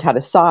 he learned how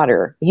to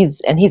solder. He's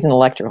an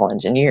electrical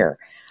engineer,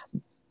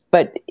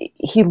 but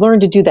he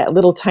learned to do that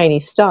little tiny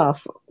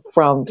stuff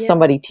from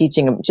somebody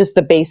teaching him just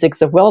the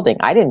basics of welding.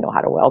 I didn't know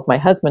how to weld. My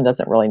husband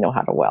doesn't really know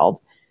how to weld.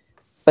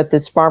 But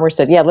this farmer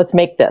said, yeah, let's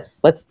make this.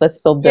 Let's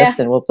build this,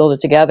 and we'll build it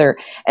together.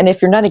 And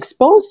if you're not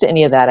exposed to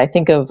any of that, I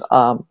think of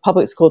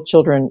public school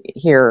children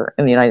here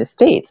in the United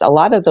States, a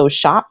lot of those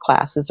shop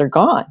classes are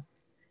gone.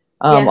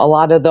 A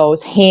lot of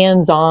those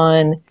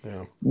hands-on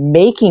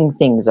making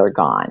things are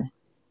gone.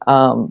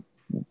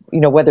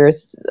 Whether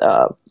it's,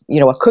 a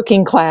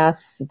cooking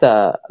class,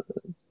 what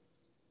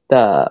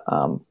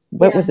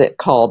was it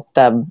called?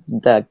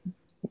 The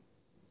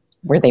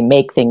where they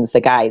make things, the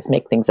guys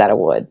make things out of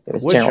wood. It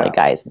was generally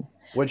guys.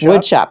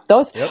 Wood shop.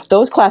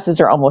 Those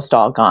classes are almost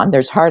all gone.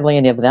 There's hardly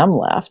any of them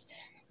left.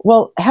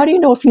 Well, how do you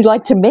know if you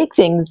like to make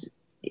things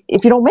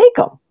if you don't make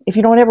them, if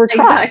you don't ever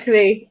try?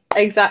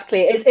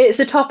 Exactly. It's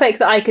a topic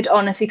that I could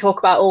honestly talk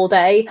about all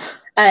day.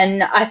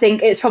 And I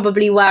think it's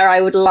probably where I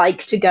would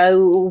like to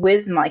go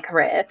with my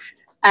career,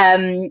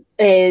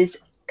 is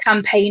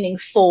campaigning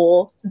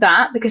for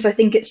that, because I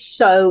think it's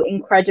so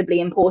incredibly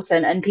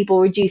important. And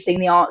people reducing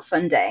the arts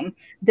funding,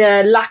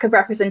 the lack of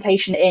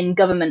representation in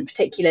government,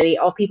 particularly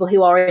of people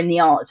who are in the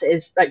arts,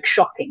 is like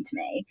shocking to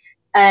me.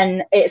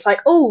 And it's like,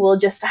 oh, we'll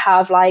just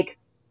have like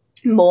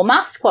more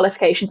maths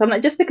qualifications. I'm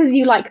like, just because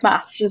you like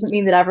maths doesn't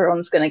mean that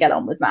everyone's going to get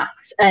on with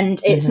maths.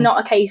 And it's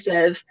not a case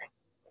of,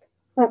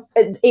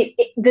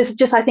 there's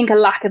just, I think, a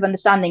lack of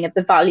understanding of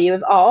the value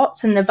of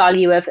arts and the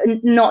value of,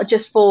 not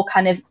just for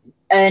kind of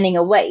earning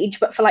a wage,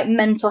 but for like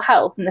mental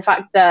health, and the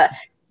fact that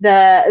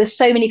there's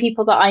so many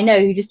people that I know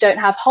who just don't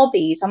have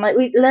hobbies. I'm like,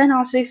 we learn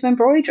how to do some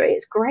embroidery.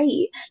 It's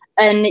great.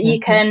 And you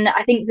can,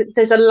 I think that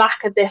there's a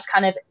lack of this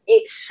kind of,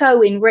 it's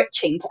so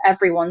enriching to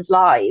everyone's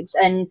lives.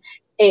 And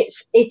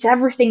it's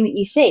everything that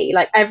you see,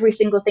 like every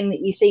single thing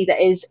that you see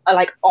that is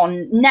like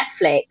on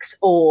Netflix,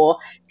 or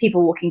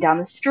people walking down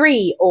the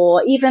street,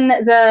 or even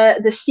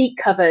the seat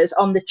covers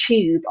on the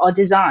tube are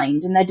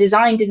designed, and they're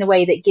designed in a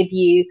way that give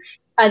you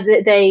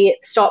they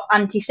stop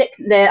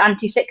the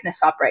anti-sickness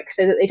fabric,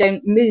 so that they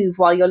don't move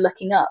while you're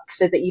looking up,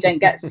 so that you don't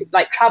get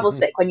like travel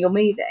sick when you're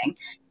moving.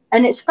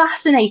 And it's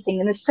fascinating,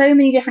 and there's so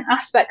many different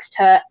aspects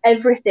to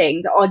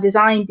everything that are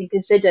designed and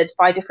considered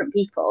by different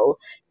people,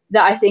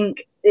 that I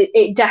think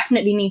it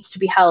definitely needs to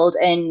be held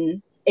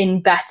in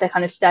better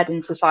kind of stead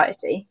in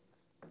society.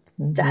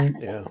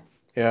 Definitely.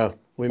 Yeah.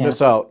 We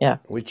miss out. Yeah.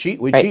 We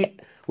cheat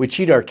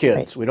our kids.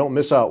 Right. We don't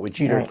miss out. We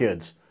cheat our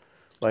kids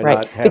by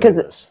not having because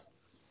this.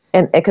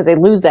 And because they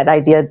lose that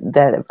idea,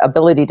 that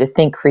ability to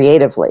think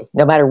creatively,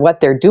 no matter what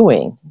they're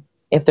doing.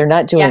 If they're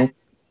not doing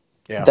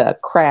the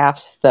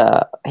crafts,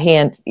 the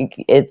hand,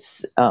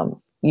 it's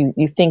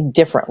you think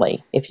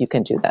differently if you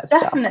can do that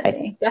stuff.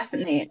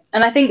 Definitely.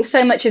 And I think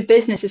so much of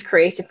business is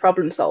creative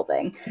problem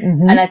solving.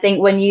 And I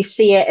think when you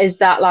see it as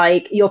that,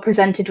 like, you're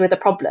presented with a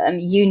problem,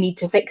 you need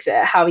to fix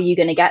it. How are you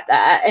going to get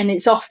there? And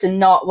it's often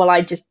not, well,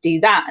 I just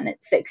do that and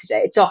it fixes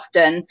it. It's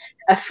often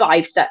a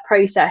 5-step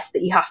process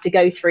that you have to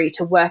go through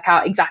to work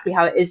out exactly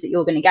how it is that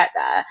you're going to get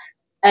there.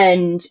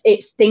 And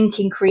it's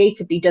thinking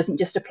creatively doesn't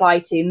just apply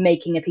to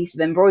making a piece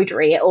of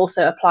embroidery. It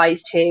also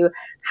applies to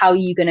how are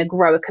you going to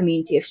grow a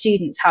community of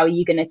students? How are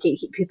you going to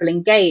keep people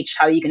engaged?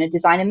 How are you going to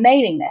design a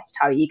mailing list?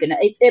 How are you going to,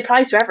 it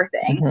applies to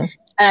everything.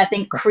 And I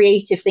think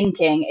creative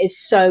thinking is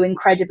so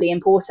incredibly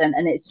important.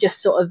 And it's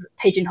just sort of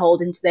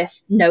pigeonholed into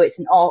this, no, it's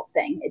an art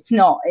thing. It's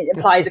not. It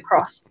applies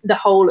across the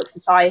whole of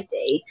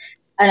society.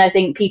 And I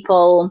think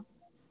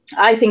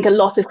a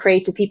lot of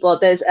creative people,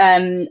 there's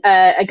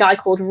a guy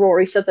called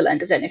Rory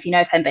Sutherland, I don't know if you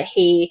know of him, but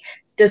he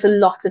does a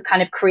lot of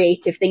kind of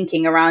creative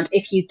thinking around,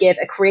 if you give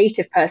a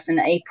creative person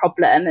a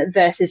problem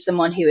versus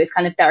someone who is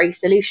kind of very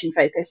solution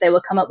focused, they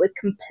will come up with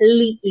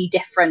completely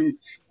different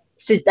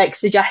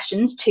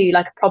suggestions to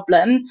like a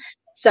problem.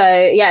 So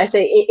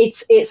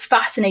it's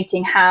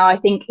fascinating how I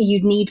think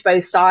you need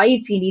both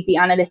sides. You need the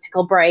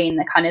analytical brain,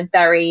 the kind of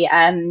very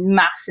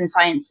maths and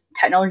science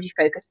technology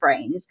focused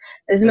brains,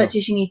 as much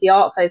as you need the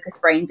art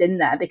focused brains in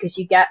there, because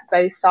you get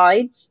both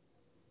sides.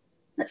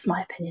 That's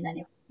my opinion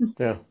anyway.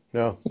 Yeah.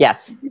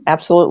 Yes,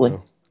 absolutely.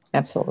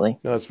 Absolutely.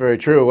 No, it's very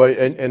true.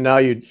 And now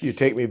you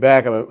take me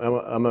back.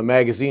 I'm a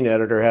magazine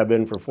editor, have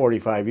been for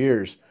 45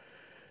 years.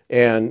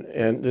 And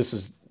this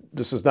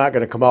is not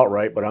going to come out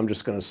right, but I'm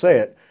just going to say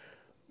it.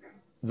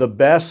 The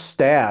best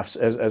staffs,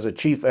 as a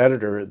chief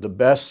editor, the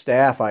best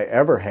staff I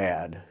ever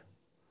had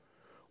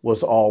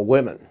was all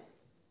women.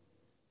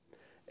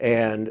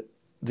 And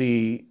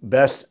the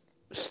best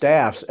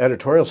staffs,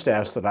 editorial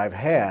staffs that I've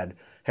had,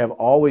 have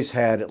always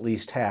had at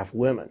least half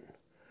women.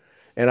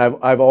 And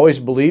I've always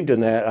believed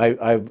in that.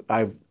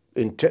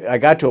 I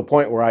got to a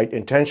point where I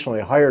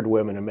intentionally hired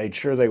women and made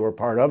sure they were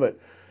part of it,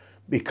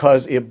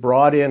 because it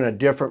brought in a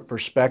different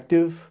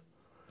perspective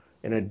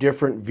and a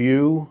different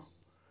view.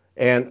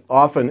 And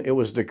often it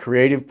was the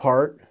creative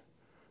part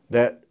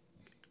that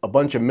a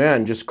bunch of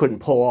men just couldn't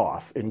pull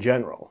off in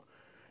general.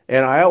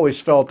 And I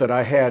always felt that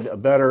I had a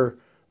better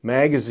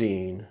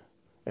magazine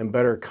and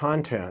better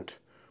content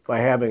by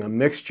having a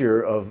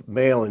mixture of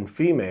male and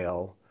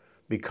female,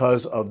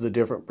 because of the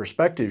different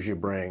perspectives you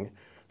bring.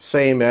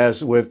 Same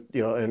as with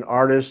an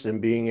artist and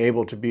being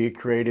able to be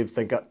creative,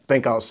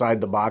 think outside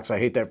the box. I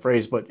hate that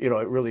phrase, but it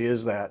really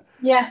is that.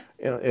 Yeah,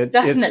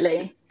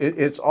 definitely.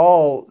 It's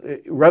all,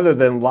 rather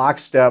than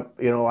lockstep,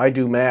 I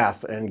do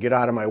math and get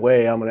out of my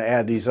way, I'm going to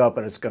add these up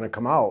and it's going to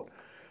come out.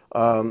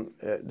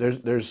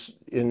 There's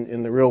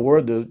in the real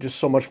world, there's just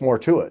so much more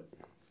to it.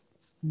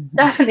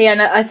 Definitely.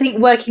 And I think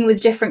working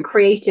with different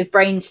creative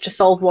brains to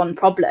solve one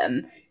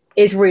problem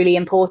is really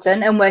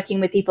important. And working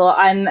with people,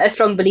 I'm a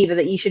strong believer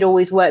that you should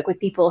always work with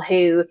people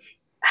who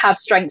have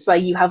strengths where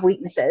you have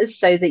weaknesses,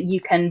 so that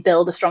you can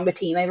build a stronger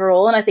team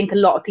overall. And I think a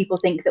lot of people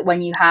think that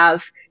when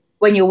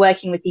you're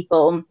working with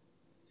people,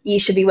 you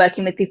should be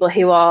working with people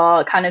who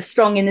are kind of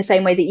strong in the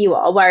same way that you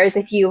are. Whereas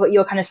if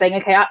you're kind of saying,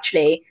 okay,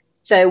 actually,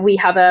 so we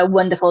have a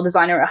wonderful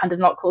designer at 100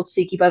 Knot called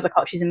Suki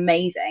Buzzacott. She's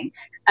amazing.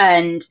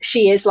 And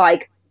she is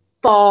like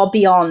far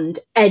beyond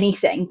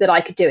anything that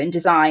I could do in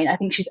design. I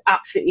think she's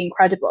absolutely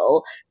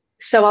incredible.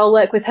 So I'll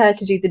work with her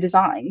to do the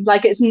design.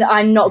 Like,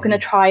 I'm not going to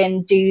try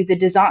and do the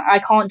design. I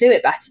can't do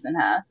it better than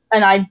her,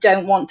 and I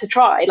don't want to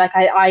try. Like,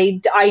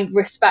 I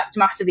respect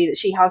massively that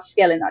she has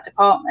skill in that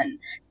department.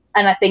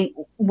 And I think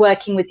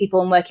working with people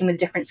and working with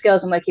different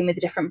skills and working with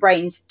different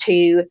brains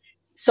to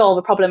solve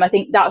a problem. I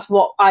think that's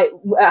what I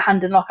at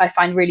Hand and Lock I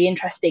find really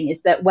interesting, is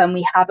that when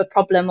we have a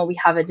problem or we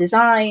have a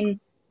design,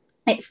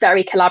 it's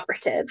very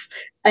collaborative,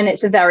 and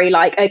it's a very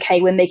like,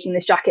 okay, we're making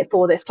this jacket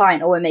for this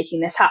client, or we're making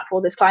this hat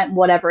for this client,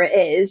 whatever it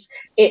is.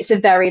 It's a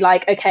very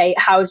like, okay,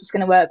 how is this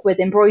going to work with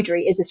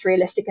embroidery? Is this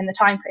realistic in the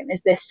time frame?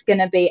 Is this going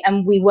to be?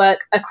 And we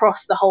work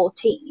across the whole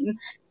team,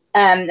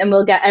 and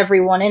we'll get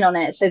everyone in on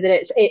it, so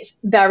that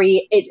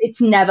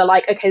it's never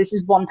like, okay, this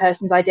is one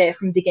person's idea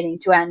from beginning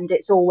to end.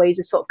 It's always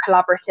a sort of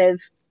collaborative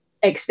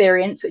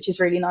experience, which is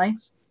really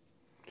nice.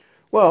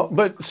 Well,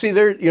 but see,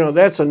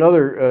 that's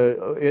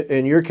another,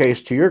 in your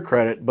case, to your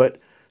credit, but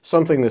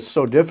something that's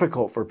so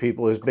difficult for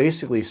people is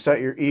basically set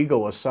your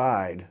ego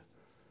aside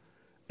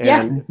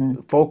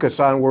and focus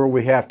on where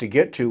we have to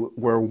get to,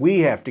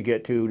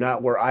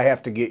 not where I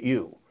have to get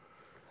you.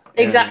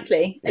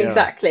 Exactly.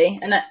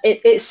 And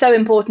it's so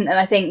important. And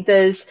I think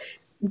there's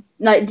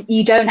like,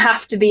 you don't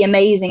have to be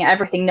amazing at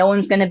everything. No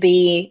one's going to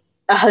be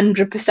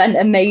 100%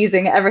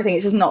 amazing at everything.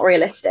 It's just not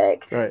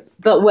realistic. Right.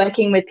 But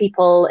working with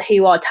people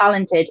who are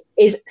talented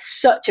is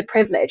such a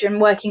privilege, and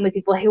working with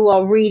people who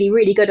are really,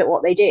 really good at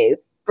what they do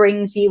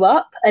brings you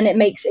up, and it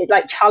makes it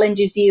like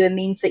challenges you, and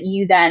means that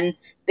you then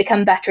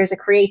become better as a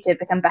creative,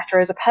 become better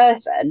as a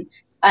person.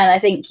 And I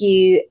think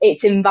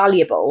it's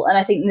invaluable. And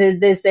I think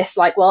there's this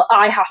like, well,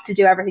 I have to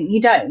do everything.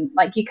 You don't.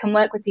 Like, you can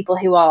work with people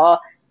who are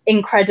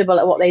incredible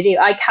at what they do.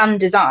 I can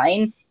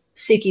design.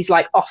 Suki's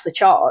like off the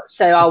charts,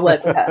 so I'll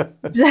work with her.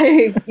 So,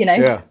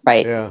 Yeah.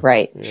 Right. Yeah.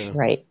 Right. Yeah.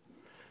 Right.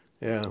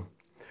 Yeah. All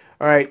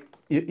right.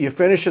 You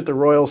finish at the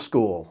Royal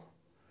School.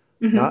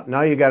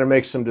 Now you got to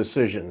make some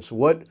decisions.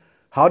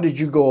 How did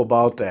you go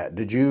about that?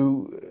 Did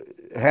you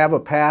have a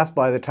path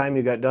by the time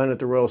you got done at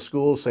the Royal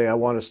School, say, I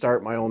want to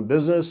start my own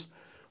business?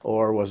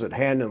 Or was it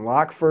Hand and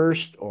Lock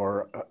first?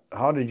 Or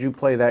how did you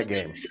play that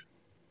game?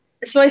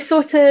 So I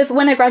sort of,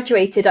 when I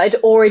graduated, I'd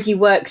already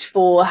worked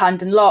for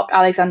Hand and Lock,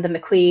 Alexander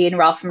McQueen,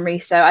 Ralph and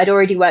Russo. I'd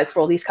already worked for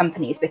all these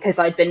companies because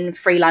I'd been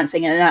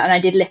freelancing, and I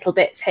did little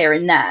bits here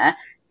and there.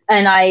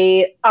 And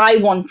I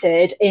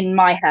wanted, in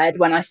my head,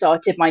 when I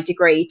started my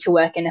degree, to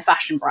work in a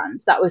fashion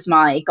brand. That was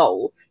my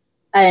goal.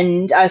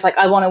 And I was like,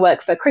 I want to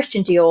work for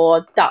Christian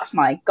Dior. That's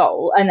my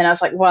goal. And then I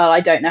was like, well,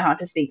 I don't know how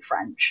to speak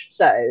French.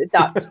 So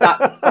that's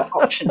that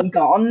option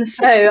gone.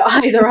 So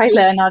either I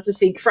learn how to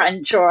speak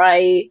French, or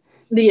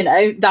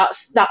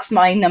that's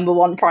my number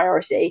one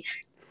priority.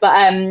 But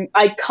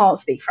I can't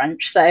speak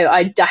French, so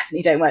I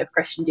definitely don't work for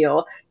Christian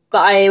Dior.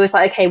 But I was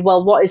like, okay,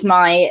 well, what is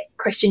my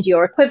Christian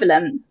Dior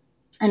equivalent?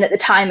 And at the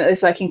time, it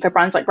was working for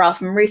brands like Ralph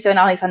and Russo and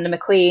Alexander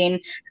McQueen.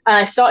 And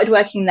I started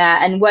working there,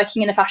 and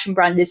working in a fashion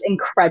brand is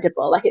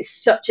incredible. Like, it's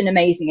such an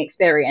amazing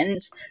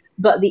experience.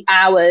 But the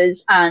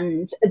hours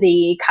and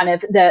the kind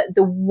of the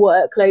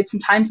workload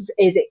sometimes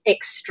is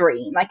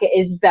extreme. Like, it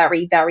is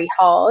very, very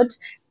hard.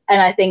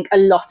 And I think a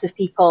lot of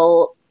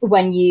people,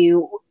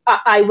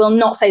 I will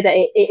not say that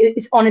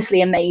it's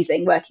honestly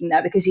amazing working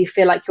there, because you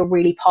feel like you're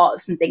really part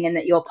of something, and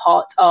that you're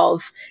part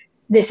of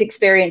this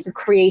experience of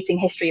creating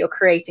history. You're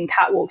creating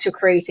catwalks, you're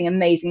creating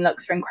amazing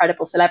looks for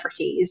incredible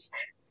celebrities.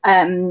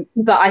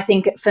 But I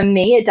think for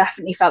me, it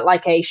definitely felt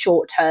like a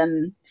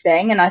short-term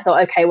thing. And I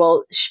thought, okay,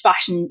 well,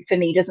 fashion for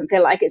me doesn't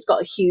feel like it's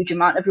got a huge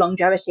amount of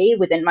longevity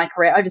within my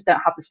career. I just don't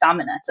have the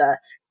stamina to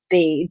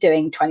be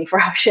doing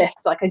 24-hour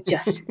shifts. Like, I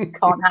just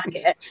can't hack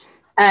it.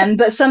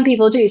 But some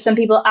people do. Some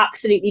people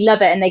absolutely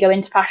love it, and they go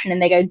into fashion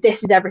and they go,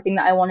 this is everything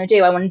that I want to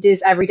do. I want to do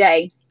this every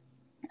day,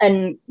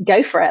 and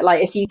go for it.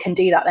 Like, if you can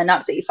do that, then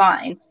absolutely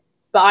fine.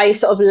 But I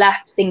sort of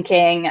left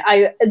thinking,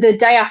 the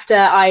day after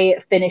I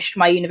finished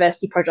my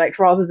university project,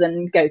 rather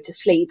than go to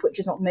sleep, which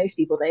is what most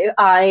people do,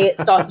 I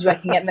started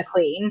working at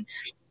McQueen.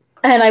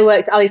 And I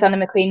worked at Alexander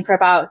McQueen for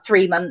about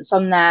 3 months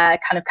on their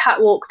kind of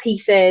catwalk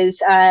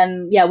pieces,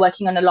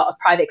 working on a lot of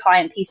private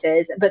client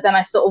pieces. But then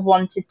I sort of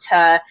wanted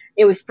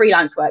it was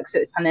freelance work, so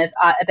it was kind of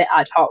a bit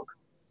ad hoc.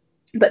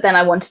 But then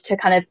I wanted to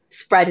kind of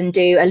spread and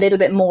do a little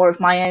bit more of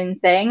my own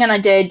thing. And I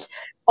did,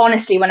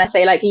 honestly, when I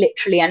say like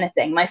literally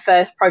anything, my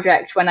first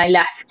project when I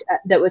left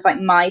that was like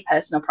my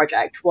personal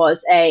project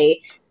was a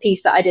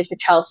piece that I did for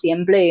Chelsea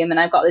and Bloom. And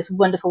I've got this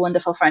wonderful,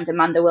 wonderful friend,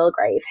 Amanda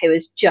Wilgrave, who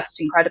is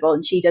just incredible.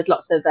 And she does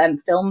lots of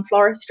film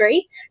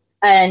floristry.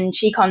 And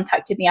she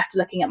contacted me after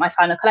looking at my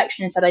final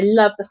collection and said, I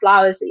love the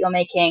flowers that you're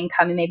making.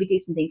 Can we maybe do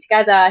something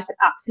together? I said,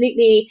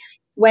 absolutely.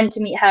 Went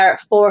to meet her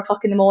at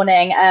 4:00 in the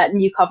morning at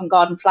New Covent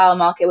Garden Flower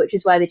Market, which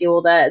is where they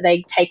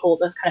take all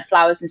the kind of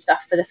flowers and stuff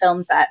for the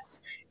film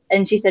sets.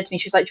 And she said to me,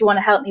 she was like, do you want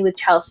to help me with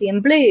Chelsea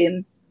and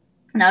Bloom?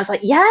 And I was like,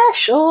 yeah,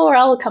 sure,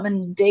 I'll come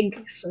and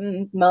dig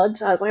some mud.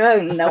 I was like, I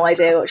have no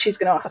idea what she's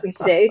going to ask me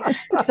to do.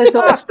 So I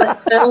thought,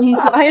 it's filmed.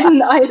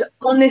 I had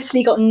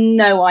honestly got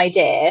no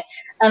idea.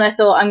 And I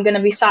thought, I'm going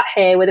to be sat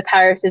here with a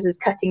pair of scissors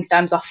cutting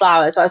stems off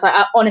flowers. So I was like,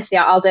 honestly,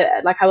 I'll do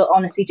it. Like, I will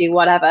honestly do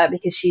whatever,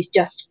 because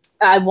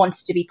I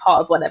wanted to be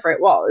part of whatever it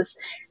was.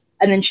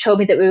 And then she told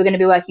me that we were going to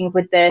be working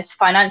with this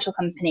financial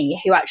company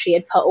who actually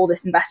had put all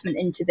this investment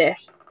into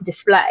this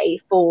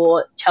display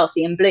for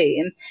Chelsea and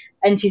Bloom.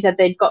 And she said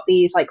they'd got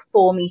these like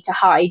 4-meter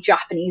high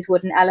Japanese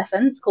wooden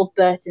elephants called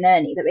Bert and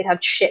Ernie that they'd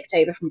had shipped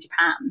over from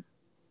Japan.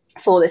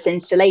 for this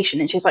installation.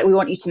 And she's like, we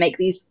want you to make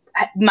these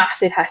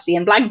massive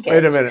Hessian blankets.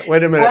 Wait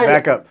a minute,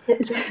 back up.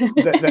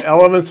 The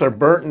elements are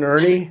Bert and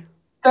Ernie?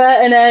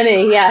 Bert and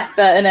Ernie, yeah,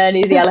 Bert and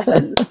Ernie, the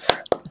elephants.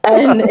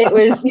 And it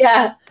was,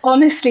 yeah,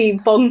 honestly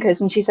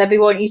bonkers. And she said, we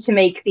want you to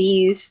make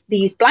these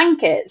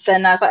blankets.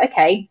 And I was like,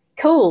 okay,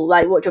 cool.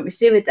 Like, what do you want me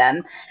to do with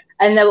them?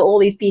 And there were all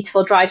these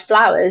beautiful dried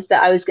flowers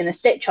that I was going to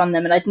stitch on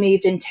them. And I'd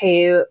moved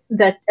into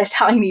a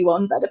tiny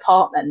one-bed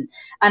apartment.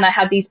 And I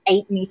had these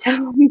 8-meter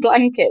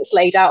blankets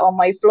laid out on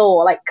my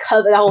floor, like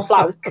the whole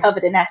flat was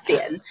covered in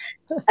Hessian.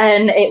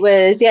 And it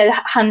was, yeah,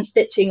 hand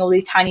stitching all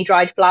these tiny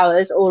dried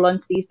flowers all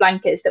onto these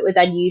blankets that were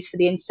then used for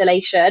the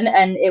installation.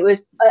 And it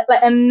was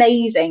like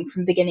amazing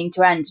from beginning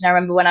to end. And I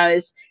remember when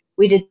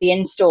we did the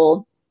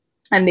install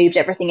and moved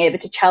everything over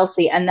to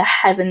Chelsea, and the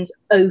heavens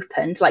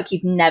opened like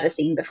you've never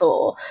seen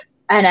before.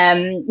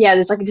 And yeah,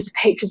 there's like just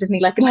pictures of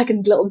me like a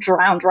little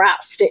drowned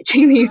rat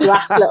stitching these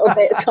last little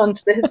bits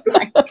onto this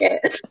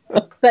blanket.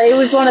 But it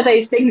was one of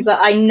those things that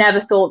I never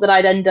thought that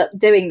I'd end up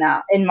doing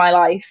that in my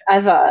life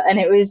ever. And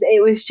it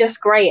was just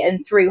great.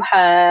 And through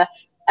her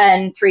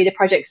and through the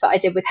projects that I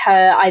did with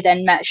her, I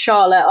then met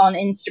Charlotte on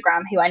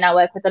Instagram, who I now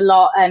work with a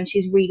lot.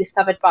 She's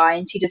Rediscovered By,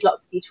 and she does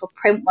lots of beautiful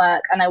print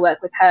work. And I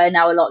work with her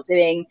now a lot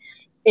doing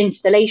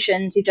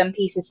installations. We've done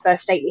pieces for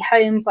stately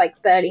homes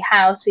like Burghley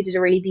House. We did a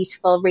really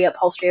beautiful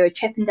reupholstery of a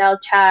Chippendale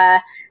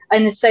chair,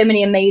 and there's so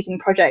many amazing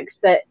projects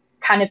that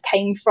kind of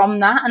came from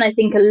that. And I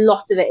think a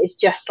lot of it is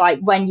just like,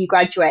 when you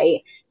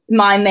graduate,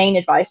 my main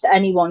advice to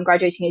anyone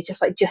graduating is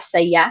just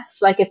say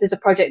yes. Like, if there's a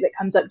project that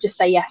comes up, just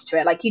say yes to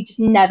it. Like, you just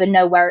never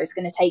know where it's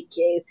going to take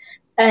you.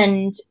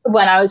 And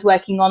when I was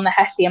working on the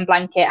Hessian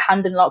blanket,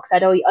 Hand and Lock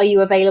said, oh, are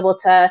you available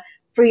to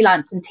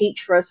freelance and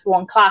teach for us for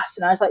one class?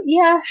 And I was like,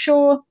 yeah,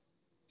 sure,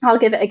 I'll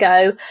give it a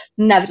go.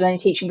 Never done any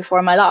teaching before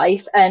in my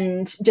life,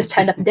 and just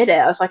turned up and did it.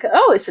 I was like,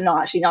 oh, it's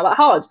not that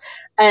hard.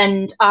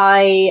 And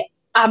I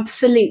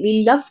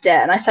absolutely loved it.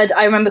 And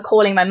I remember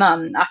calling my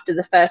mum after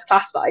the first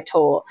class that I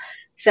taught,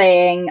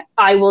 saying,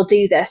 I will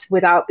do this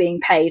without being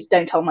paid.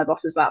 Don't tell my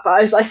bosses that.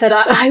 But I said,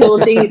 I will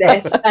do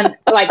this. And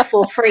like,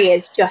 for free.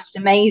 It's just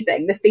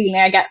amazing. The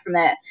feeling I get from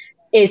it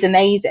is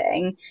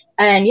amazing.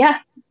 And yeah,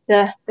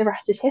 the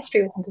rest is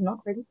history with Hand and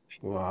Lock, really.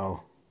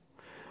 Wow.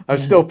 I'm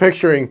still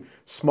picturing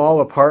small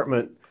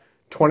apartment,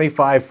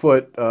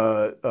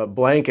 25-foot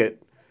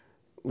blanket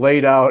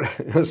laid out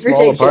in a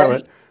small Ridiculous.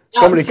 Apartment.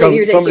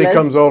 Somebody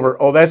comes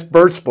over. Oh, that's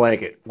Bert's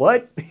blanket.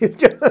 What?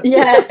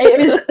 Yeah,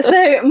 it was.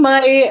 So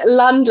my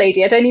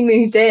landlady, I'd only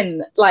moved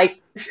in like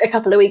a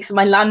couple of weeks, and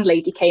my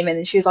landlady came in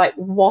and she was like,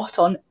 what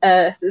on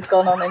earth has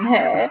gone on in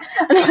here?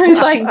 And I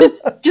was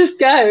like, just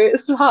go,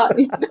 it's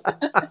fine.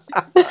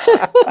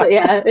 But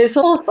yeah, it's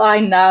all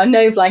fine now.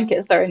 No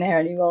blankets are in here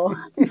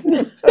anymore.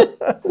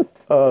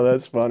 Oh,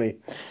 that's funny.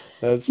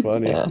 That's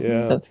funny.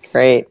 Yeah. That's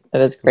great.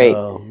 That is great.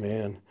 Oh,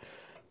 man.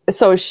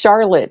 So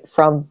Charlotte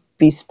from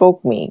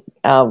Bespoke Me,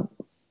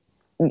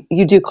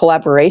 you do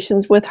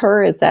collaborations with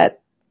her, is that?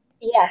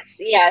 Yes,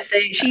 yeah. So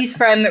she's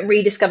from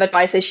Rediscovered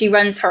By, so she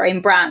runs her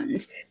own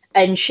brand,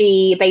 and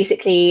she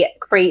basically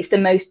creates the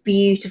most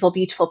beautiful,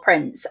 beautiful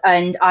prints.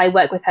 And I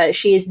work with her.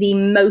 She is the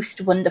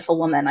most wonderful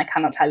woman, I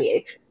cannot tell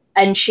you.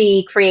 And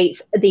she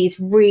creates these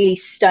really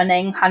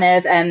stunning kind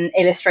of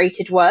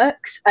illustrated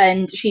works.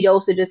 And she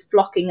also does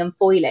flocking and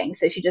foiling.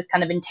 So she does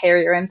kind of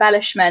interior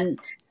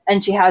embellishment.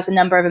 And she has a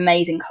number of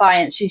amazing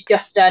clients. She's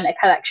just done a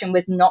collection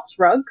with Knots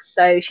rugs.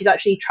 So she's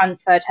actually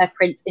transferred her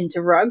prints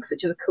into rugs,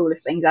 which are the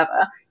coolest things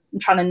ever. I'm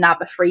trying to nab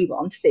a free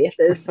one to see if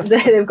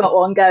they've got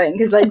one going,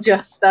 because they're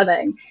just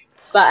stunning.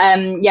 But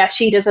yeah,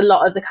 she does a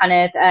lot of the kind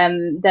of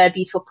the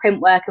beautiful print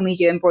work, and we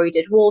do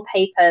embroidered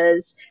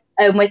wallpapers.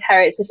 And with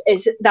her,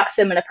 it's that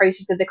similar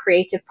process of the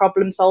creative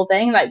problem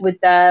solving, like with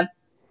her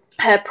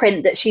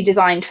print that she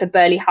designed for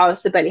Burghley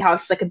House. The Burghley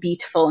House is like a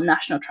beautiful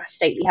National Trust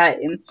stately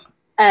home.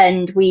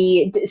 And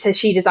so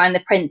she designed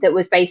the print that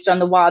was based on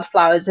the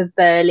wildflowers of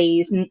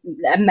Burghley's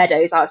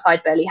meadows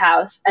outside Burghley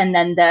House. And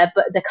then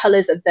the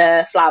colours of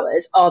the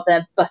flowers are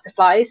the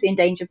butterflies, the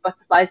endangered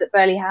butterflies at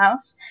Burghley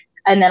House.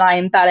 And then I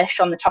embellished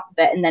on the top of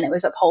it, and then it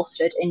was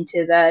upholstered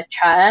into the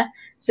chair.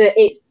 So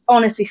it's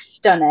honestly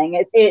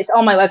stunning. It's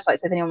on my website,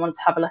 so if anyone wants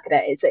to have a look at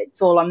it,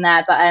 it's all on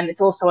there. But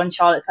it's also on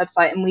Charlotte's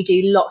website, and we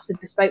do lots of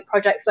bespoke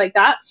projects like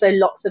that. So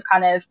lots of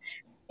kind of,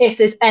 if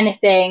there's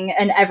anything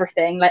and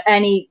everything, like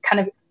any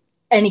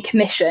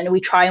commission we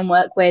try and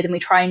work with, and we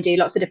try and do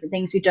lots of different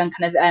things. We've done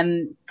kind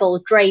of full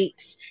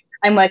drapes.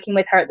 I'm working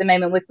with her at the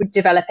moment with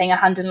developing a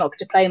Hand and Lock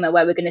diploma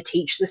where we're going to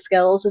teach the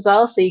skills as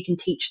well. So you can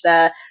teach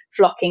the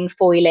flocking,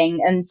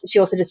 foiling, and she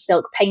also does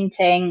silk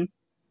painting.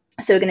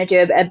 So we're going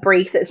to do a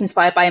brief that's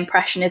inspired by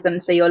Impressionism.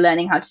 So you're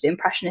learning how to do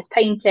Impressionist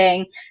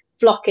painting,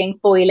 flocking,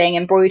 foiling,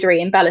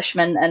 embroidery,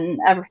 embellishment, and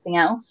everything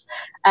else,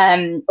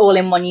 all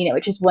in one unit,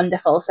 which is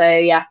wonderful. So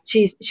yeah,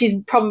 she's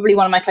probably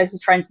one of my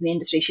closest friends in the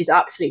industry. She's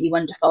absolutely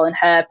wonderful, and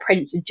her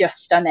prints are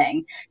just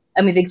stunning.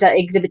 And we've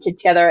exhibited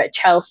together at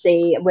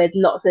Chelsea with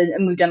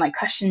and we've done like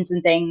cushions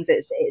and things.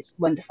 It's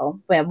wonderful.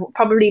 Yeah,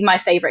 probably my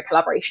favorite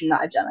collaboration that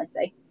I've done, I'd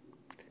say.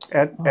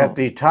 At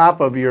the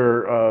top of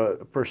your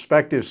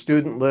prospective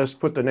student list,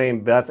 put the name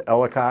Beth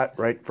Ellicott,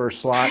 right,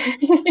 first slot.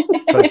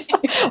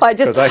 I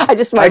just, I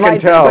can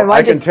tell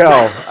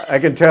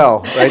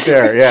right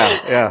there.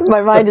 Yeah.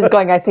 My mind is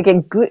going. I'm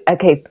thinking,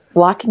 okay,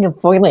 blocking and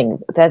foiling.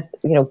 That's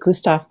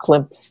Gustav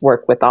Klimt's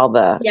work with all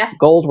the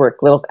gold work.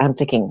 I'm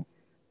thinking,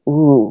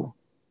 ooh,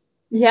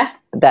 yeah,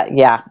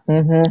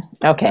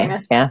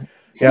 okay, yeah.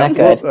 Yeah, not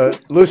good. well,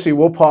 Lucy,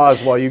 we'll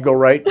pause while you go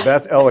write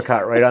Beth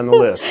Ellicott right on the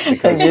list.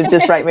 Because you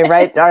just write me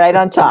right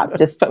on top.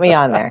 Just put me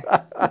on there.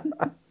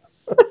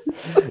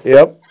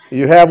 Yep,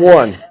 you have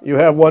one. You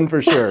have one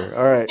for sure.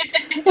 All right.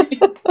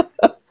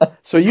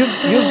 So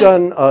you've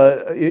done.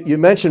 You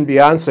mentioned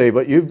Beyonce,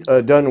 but you've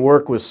done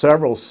work with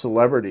several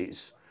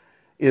celebrities.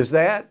 Is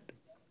that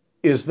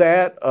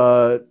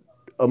a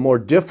more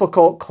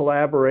difficult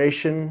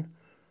collaboration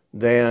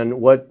than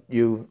what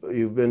you've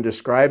been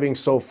describing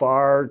so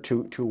far,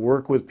 to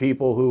work with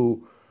people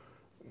who,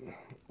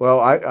 well,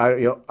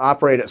 I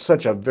operate at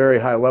such a very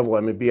high level.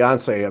 I mean,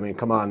 Beyonce, I mean,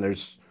 come on,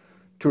 there's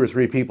 2 or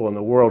 3 people in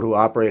the world who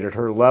operate at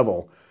her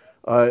level.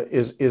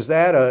 Is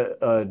that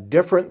a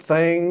different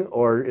thing,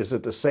 or is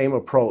it the same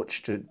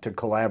approach to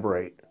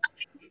collaborate?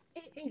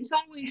 It's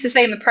always the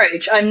same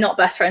approach. I'm not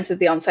best friends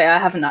with Beyonce. I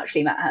haven't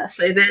actually met her,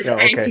 so there's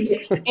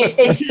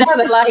it's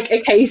never like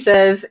a case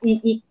of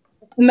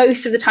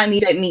most of the time you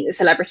don't meet the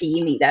celebrity,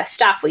 you meet their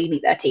staff or you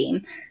meet their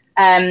team.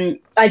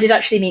 I did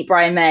actually meet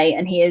Brian May,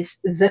 and he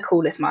is the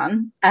coolest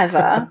man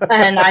ever.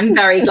 And I'm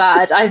very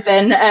glad. I've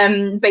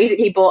been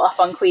basically brought up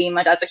on Queen.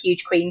 My dad's a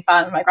huge Queen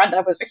fan, and my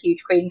granddad was a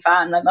huge Queen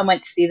fan. I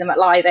went to see them at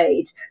Live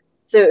Aid.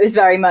 So it was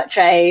very much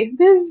this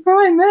is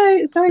Brian May,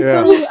 it's so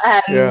cool.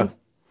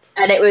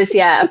 And it was,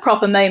 a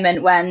proper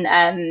moment when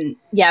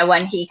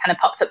he kind of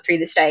popped up through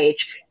the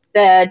stage.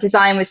 The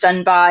design was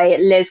done by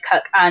Liz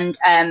Cook and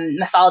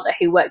Mafalda,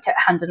 who worked at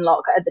Hand and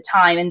Lock at the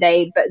time, and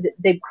they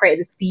created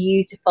this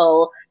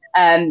beautiful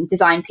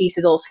design piece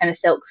with all kind of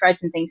silk threads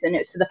and things, and it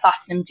was for the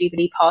Platinum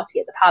Jubilee party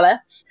at the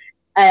Palace.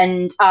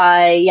 And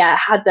I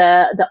had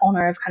the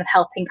honor of kind of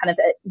helping kind of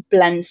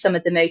blend some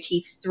of the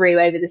motifs through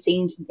over the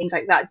seams and things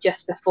like that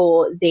just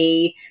before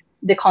the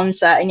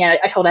concert. And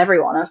I told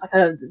everyone, I was like,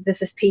 oh, there's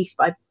this piece,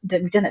 but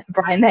we've done it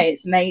for Brian May,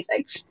 it's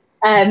amazing.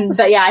 But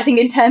I think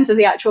in terms of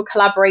the actual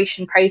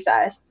collaboration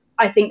process,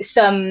 I think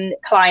some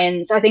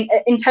clients,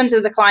 in terms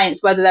of the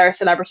clients, whether they're a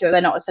celebrity or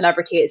they're not a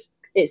celebrity,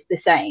 it's the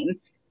same.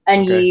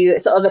 And you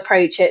sort of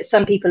approach it.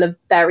 Some people are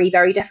very,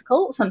 very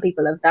difficult. Some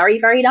people are very,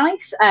 very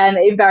nice.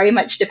 It very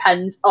much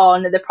depends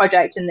on the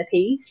project and the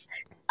piece.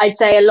 I'd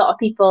say a lot of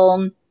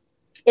people,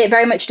 it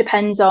very much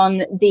depends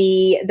on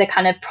the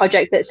kind of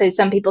project that. So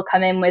some people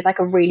come in with like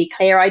a really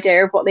clear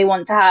idea of what they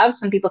want to have.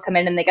 Some people come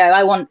in and they go,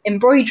 I want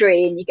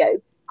embroidery, and you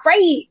go,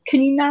 great,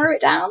 can you narrow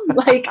it down?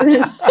 Like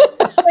there's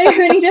so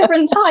many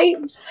different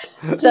types.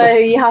 So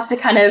you have to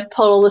kind of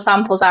pull all the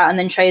samples out and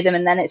then show them,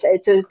 and then it's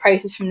a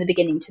process from the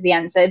beginning to the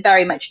end. So it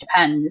very much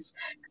depends.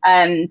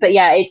 But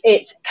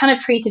it's kind of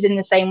treated in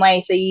the same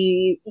way. So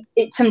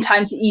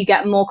sometimes you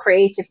get more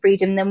creative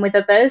freedom than with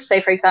others.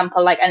 So for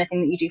example, like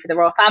anything that you do for the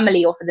royal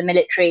family or for the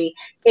military,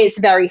 it's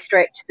very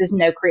strict. There's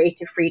no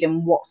creative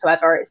freedom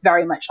whatsoever. It's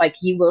very much like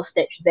you will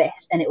stitch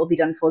this and it will be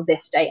done for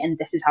this date and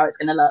this is how it's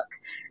going to look.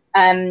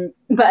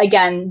 But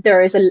again,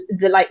 there is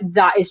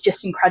that is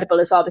just incredible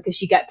as well,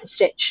 because you get to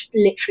stitch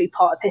literally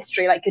part of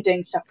history, like you're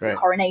doing stuff for the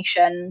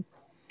coronation.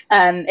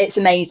 It's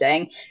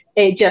amazing.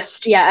 It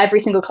just,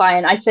 every single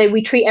client, I'd say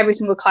we treat every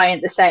single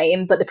client the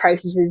same, but the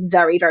process is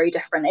very, very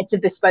different. It's a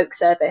bespoke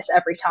service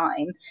every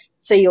time.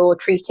 So you're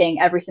treating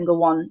every single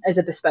one as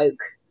a bespoke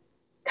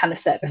kind of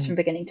service from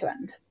beginning to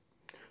end.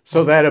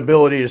 So that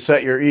ability to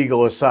set your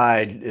ego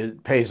aside,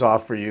 it pays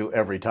off for you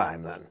every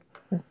time then.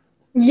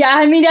 Yeah,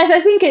 I mean,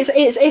 I think it's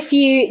if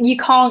you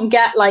can't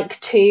get like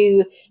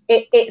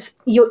it's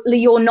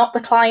you're not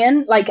the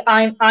client. Like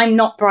I'm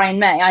not Brian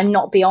May, I'm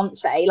not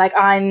Beyonce. Like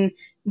I'm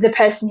the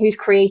person who's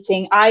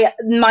creating.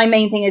 My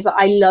main thing is that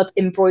I love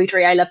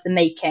embroidery. I love the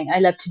making. I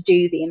love to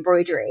do the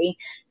embroidery,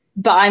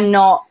 but I'm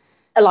not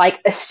like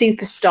a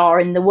superstar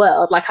in the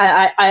world. Like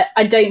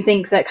I don't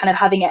think that kind of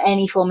having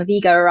any form of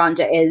ego around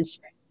it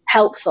is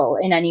helpful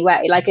in any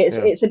way. Like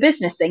it's a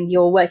business thing.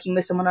 You're working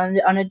with someone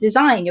on a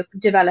design, you're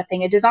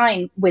developing a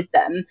design with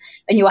them,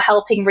 and you're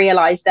helping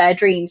realize their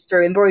dreams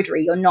through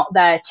embroidery. You're not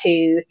there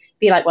to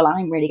be like, well,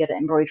 I'm really good at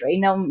embroidery.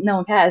 No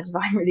one cares if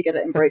I'm really good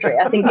at embroidery.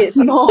 I think it's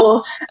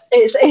more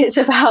it's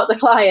about the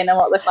client and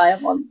what the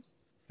client wants.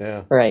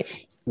 Yeah, right.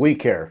 We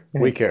care.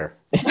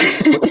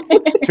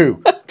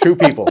 Two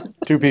people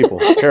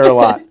care a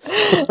lot.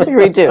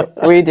 We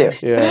do.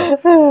 Yeah.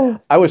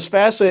 I was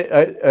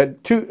fascinated.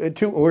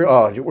 We're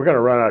going to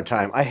run out of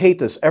time. I hate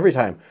this every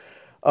time.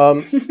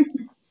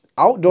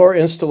 Outdoor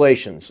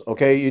installations.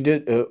 Okay, you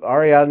did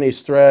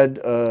Ariadne's thread,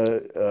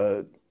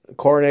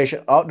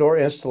 coronation, outdoor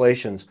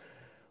installations.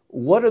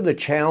 What are the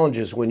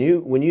challenges when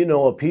you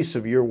know a piece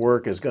of your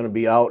work is going to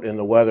be out in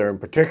the weather, and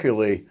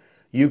particularly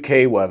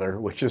UK weather,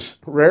 which is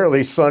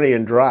rarely sunny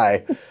and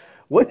dry?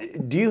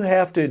 What do you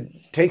have to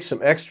take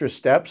some extra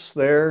steps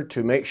there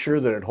to make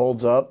sure that it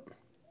holds up?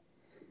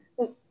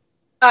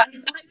 I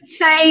would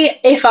say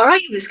if I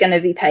was going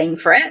to be paying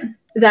for it,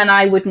 then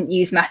I wouldn't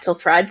use metal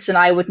threads and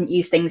I wouldn't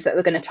use things that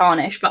were going to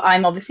tarnish. But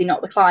I'm obviously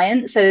not the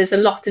client, so there's a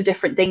lot of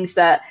different things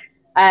that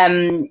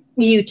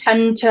you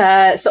tend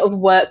to sort of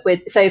work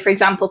with. So, for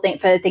example,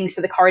 think for things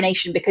for the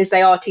coronation, because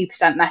they are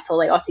 2% metal,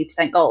 they are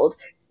 2% gold.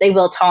 They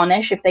will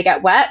tarnish if they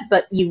get wet,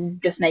 but you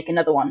just make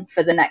another one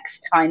for the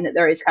next time that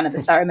there is kind of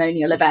a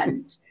ceremonial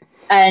event.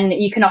 And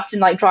you can often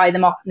like dry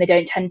them off and they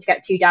don't tend to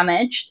get too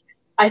damaged.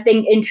 I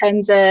think in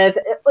terms of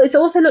it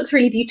also looks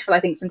really beautiful. I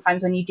think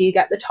sometimes when you do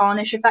get the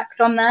tarnish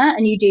effect on there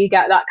and you do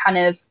get that kind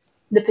of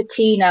the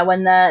patina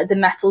when the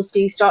metals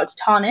do start to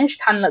tarnish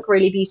can look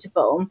really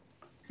beautiful.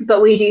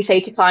 But we do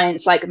say to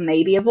clients like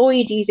maybe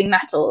avoid using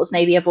metals,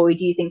 maybe avoid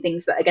using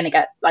things that are going to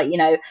get like, you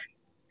know,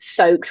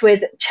 soaked.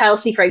 With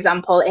Chelsea, for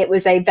example, it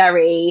was a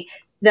very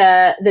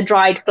the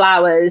dried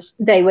flowers,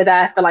 they were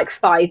there for like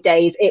 5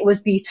 days. It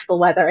was beautiful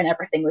weather and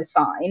everything was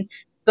fine.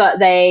 But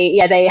they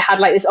had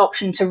like this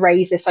option to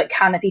raise this like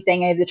canopy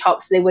thing over the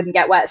top so they wouldn't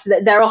get wet. So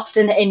that they're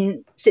often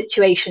in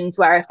situations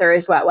where if there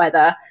is wet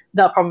weather,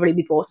 they'll probably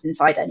be brought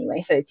inside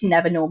anyway. So it's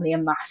never normally a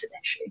massive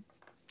issue.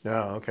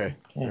 Oh, okay.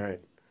 All right.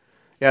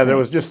 Yeah, there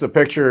was just a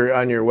picture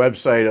on your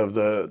website of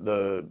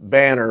the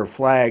banner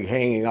flag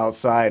hanging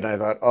outside. And I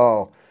thought,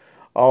 oh,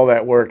 all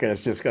that work and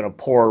it's just going to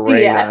pour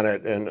rain on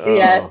it. And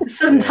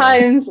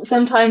sometimes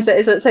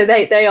it is. So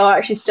they are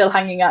actually still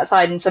hanging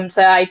outside, and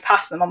so I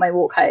pass them on my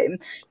walk home.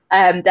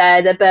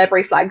 They're the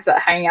Burberry flags that are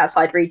hanging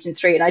outside Regent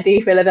Street, and I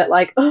do feel a bit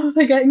like, oh,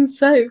 they're getting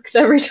soaked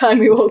every time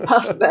we walk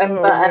past them.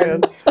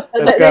 But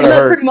they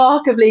look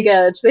remarkably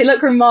good. They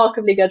look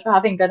remarkably good for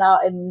having been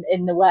out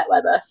in the wet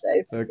weather.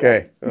 So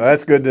okay, well,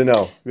 that's good to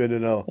know. Good to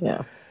know.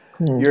 Yeah.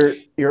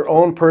 Your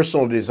own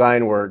personal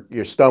design work,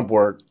 your stump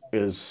work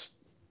is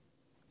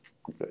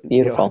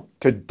beautiful,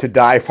 to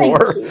die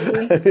for.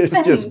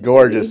 It's just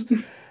gorgeous.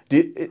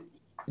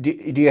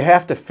 Do you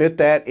have to fit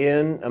that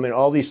in? I mean,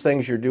 all these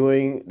things you're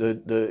doing,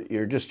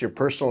 your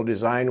personal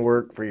design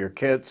work for your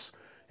kits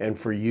and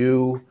for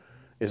you,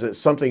 is it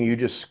something you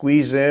just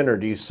squeeze in, or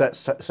do you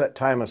set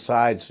time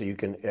aside so you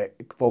can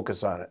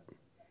focus on it?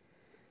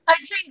 I'd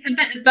say it's a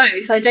bit of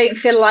both. I don't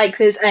feel like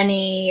there's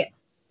any.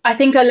 I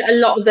think a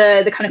lot of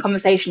the kind of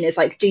conversation is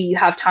like, do you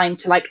have time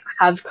to like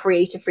have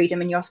creative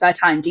freedom in your spare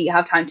time? Do you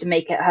have time to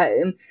make it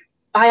home?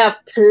 I have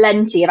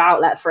plenty of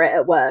outlet for it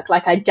at work.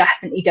 Like I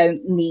definitely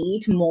don't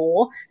need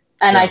more.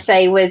 And I'd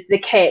say with the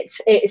kits,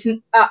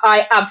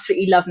 I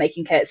absolutely love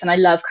making kits and I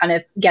love kind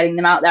of getting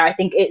them out there. I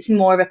think it's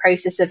more of a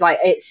process of like,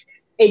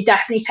 it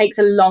definitely takes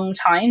a long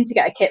time to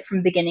get a kit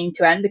from beginning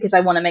to end because I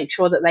want to make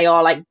sure that they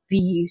are like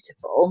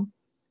beautiful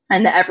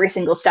and that every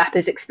single step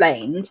is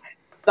explained.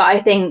 But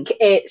I think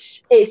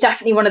it's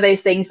definitely one of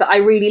those things that I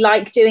really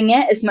like doing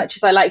it as much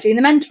as I like doing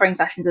the mentoring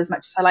sessions, as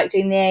much as I like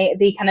doing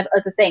the kind of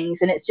other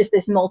things. And it's just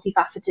this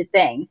multifaceted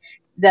thing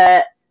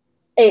that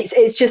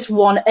it's just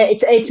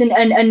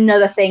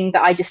another thing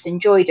that I just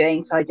enjoy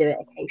doing. So I do it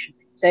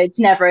occasionally. So it's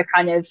never a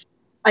kind of,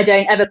 I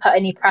don't ever put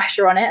any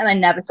pressure on it, and I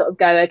never sort of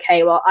go,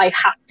 okay, well, I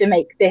have to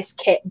make this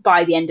kit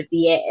by the end of the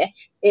year.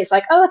 It's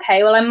like, oh,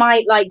 okay, well, I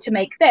might like to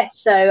make this,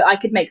 so I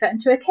could make that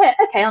into a kit.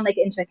 Okay, I'll make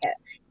it into a kit.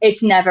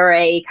 It's never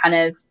a kind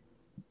of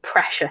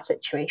pressure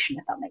situation,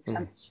 if that makes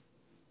sense.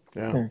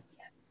 Yeah.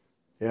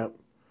 Yeah.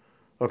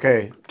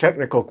 Okay,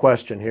 technical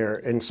question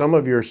here. In some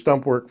of your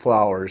stumpwork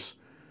flowers,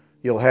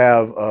 you'll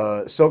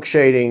have silk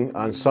shading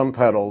on some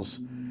petals,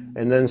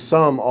 and then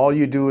some, all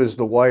you do is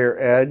the wire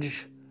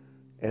edge,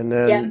 and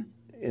then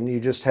and you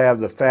just have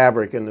the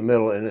fabric in the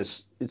middle, and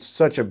it's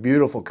such a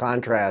beautiful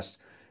contrast,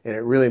 and it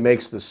really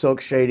makes the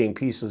silk shading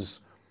pieces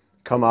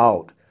come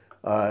out.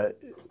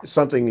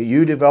 Something that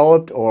you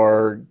developed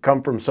or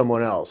come from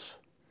someone else?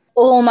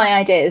 All my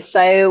ideas.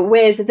 So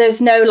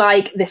there's no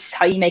like, this is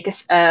how you make a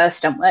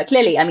stumpwork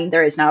lily. I mean,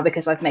 there is now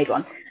because I've made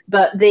one,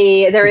 but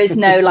there is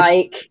no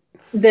like,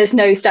 there's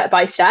no step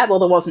by step. Well,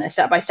 there wasn't a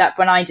step by step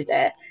when I did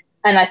it.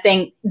 And I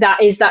think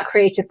that is that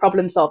creative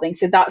problem solving.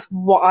 So that's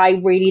what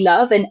I really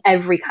love in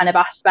every kind of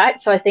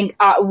aspect. So I think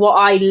what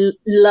I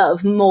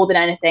love more than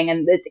anything,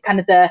 and the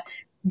kind of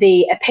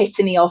the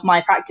epitome of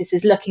my practice,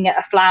 is looking at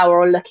a flower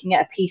or looking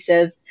at a piece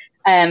of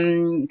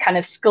kind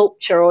of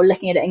sculpture or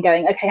looking at it and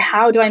going, okay,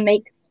 how do I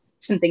make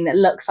something that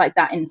looks like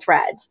that in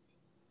thread?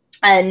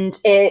 And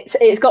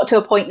it's got to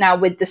a point now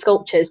with the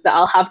sculptures that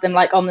I'll have them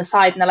like on the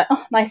side and they're like,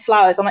 oh, nice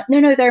flowers. I'm like,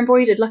 no, they're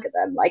embroidered. Look at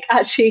them. Like,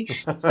 actually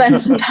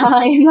spend some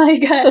time.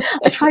 Like,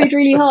 I tried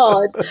really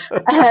hard.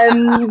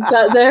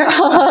 But there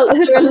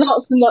are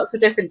lots and lots of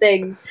different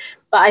things.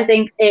 But I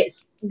think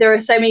there are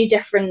so many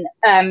different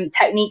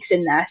techniques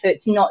in there. So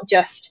it's not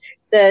just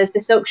there's the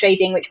silk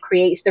shading, which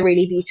creates the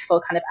really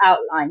beautiful kind of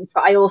outlines.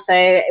 But I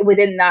also,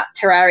 within that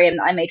terrarium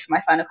that I made for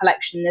my final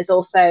collection, there's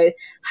also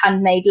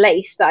handmade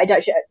lace that I'd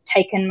actually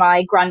taken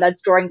my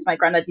granddad's drawings. My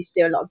granddad used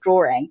to do a lot of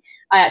drawing.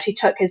 I actually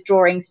took his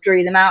drawings,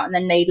 drew them out, and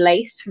then made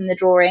lace from the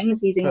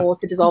drawings using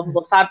water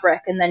dissolvable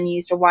fabric, and then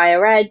used a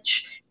wire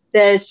edge.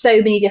 There's so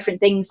many different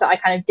things that I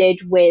kind of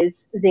did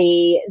with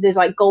there's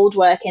like gold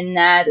work in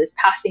there, there's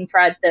passing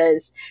thread,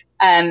 there's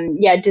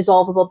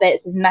dissolvable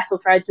bits, there's metal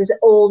threads, there's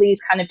all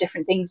these kind of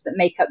different things that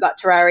make up that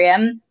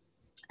terrarium.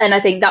 And I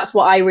think that's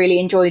what I really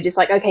enjoyed, is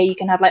like, okay, you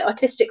can have like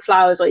artistic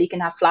flowers, or you can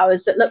have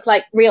flowers that look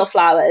like real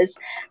flowers.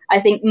 I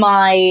think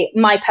my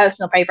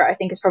personal favorite, I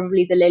think, is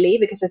probably the lily,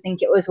 because I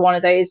think it was one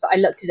of those that I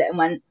looked at it and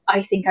went,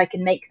 I think I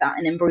can make that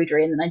in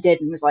embroidery. And then I did,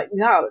 and was like,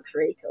 that looks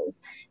really cool.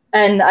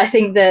 And I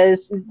think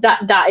there's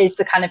that is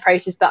the kind of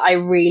process that I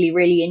really,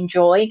 really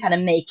enjoy, kind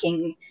of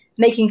making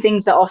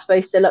things that are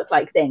supposed to look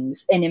like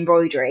things in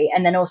embroidery,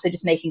 and then also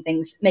just making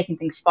things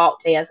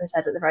sparkly, as I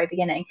said at the very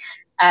beginning.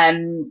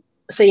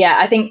 So yeah,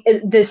 I think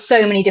there's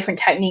so many different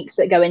techniques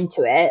that go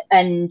into it,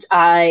 and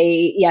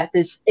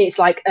it's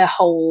like a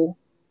whole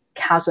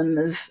chasm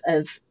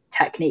of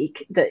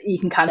technique that you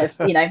can kind of,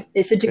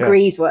 it's a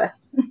degree's worth.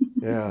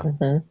 Yeah.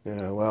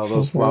 Yeah. Well,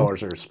 those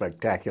flowers are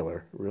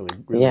spectacular. Really,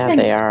 really. Yeah,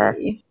 they are.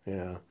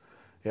 Yeah.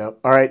 Yeah.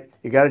 All right.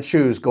 You got to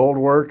choose gold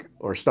work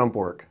or stump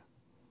work.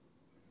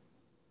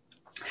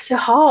 So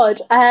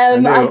hard. I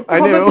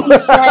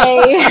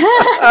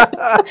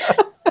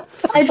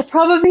I'd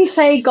probably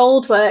say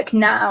gold work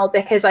now,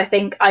 because I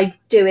think I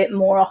do it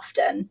more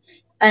often.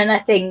 And I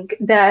think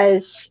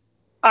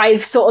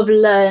I've sort of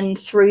learned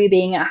through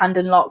being at Hand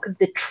and Lock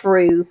the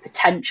true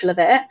potential of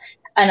it.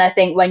 And I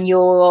think when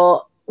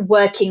you're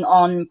working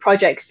on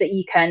projects that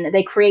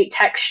they create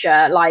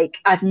texture like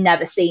I've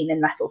never seen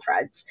in metal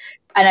threads.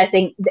 And I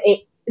think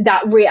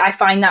I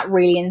find that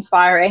really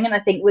inspiring. And I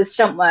think with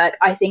stump work,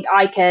 I think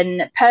I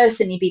can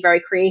personally be very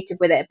creative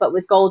with it. But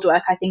with gold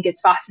work, I think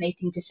it's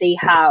fascinating to see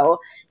how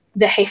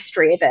the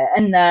history of it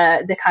and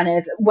the kind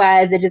of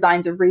where the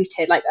designs are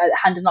rooted. Like at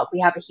Hand and Lock,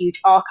 we have a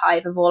huge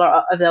archive of all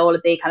of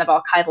the kind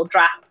of archival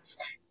drafts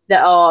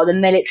that are the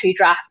military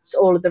drafts,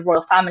 all of the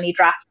royal family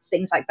drafts,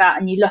 things like that.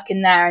 And you look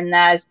in there, and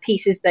there's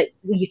pieces that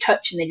you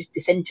touch and they just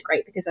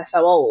disintegrate because they're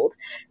so old.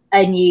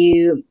 And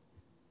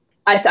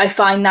I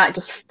find that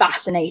just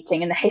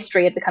fascinating. And the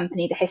history of the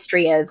company, the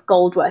history of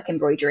goldwork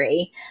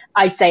embroidery,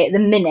 I'd say at the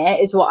minute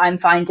is what I'm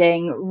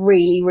finding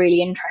really,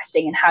 really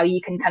interesting, and how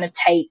you can kind of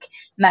take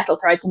metal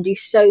threads and do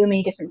so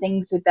many different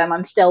things with them.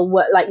 I'm still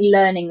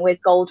learning with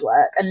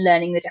goldwork and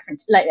learning the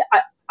different,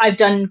 I've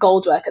done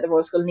goldwork at the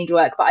Royal School of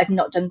Needlework, but I've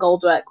not done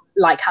goldwork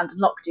like Hand and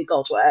Lock do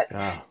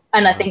goldwork.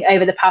 And I think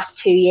over the past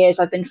 2 years,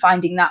 I've been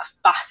finding that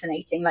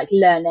fascinating, like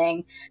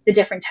learning the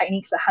different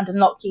techniques that Hand and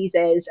Lock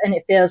uses. And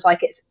it feels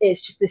like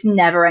it's just this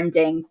never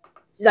ending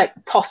like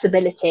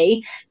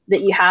possibility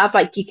that you have.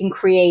 Like you can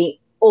create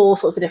all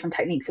sorts of different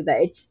techniques with it.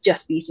 It's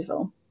just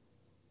beautiful.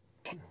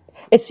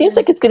 It seems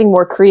like it's getting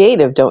more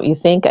creative, don't you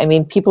think? I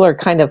mean, people are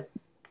kind of,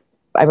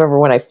 I remember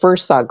when I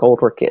first saw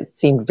goldwork, it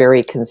seemed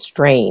very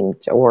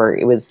constrained, or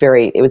it was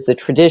the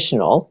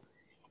traditional.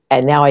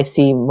 And now I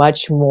see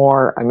much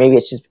more, or maybe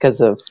it's just because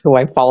of who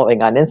I'm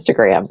following on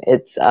Instagram.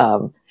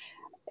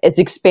 It's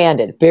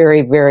expanded,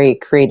 very, very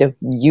creative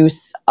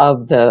use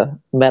of the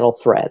metal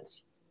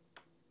threads.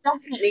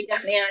 Definitely. And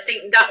I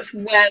think that's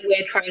where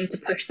we're trying to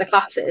push the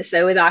classes.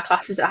 So with our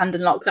classes at Hand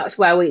and Lock, that's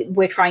where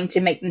we're trying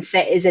to make them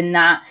sit, is in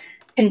that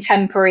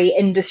contemporary,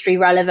 industry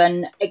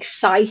relevant,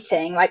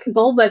 exciting. Like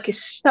goldwork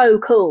is so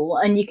cool,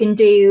 and you can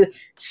do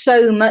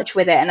so much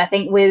with it. And I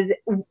think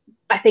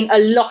a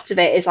lot of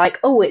it is like,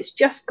 oh, it's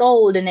just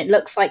gold and it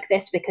looks like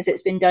this because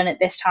it's been done at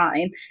this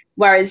time.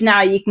 Whereas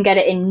now you can get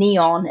it in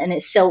neon, and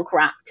it's silk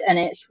wrapped, and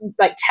it's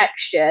like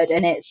textured,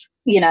 and it's,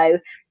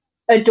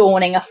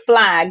 adorning a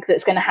flag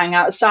that's going to hang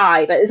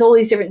outside. But there's all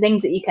these different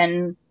things that you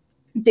can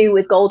do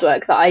with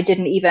goldwork that I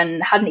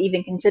hadn't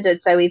even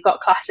considered. So we've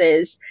got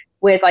classes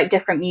with like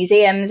different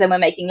museums, and we're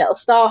making little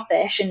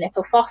starfish and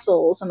little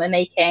fossils, and we're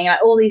making like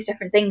all these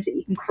different things that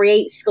you can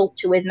create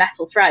sculpture with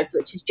metal threads,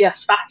 which is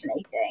just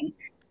fascinating.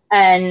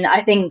 And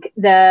I think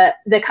the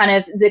kind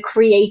of the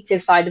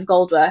creative side of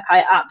goldwork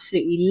I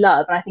absolutely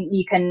love. And I think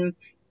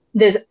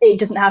it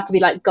doesn't have to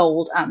be like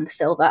gold and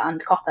silver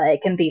and copper.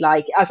 It can be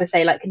like, as I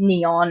say, like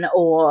neon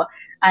or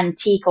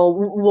antique or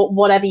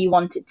whatever you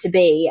want it to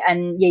be.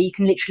 And yeah, you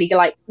can literally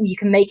you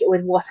can make it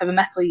with whatever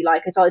metal you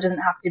like as well. It doesn't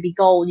have to be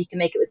gold. You can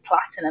make it with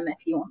platinum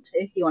if you want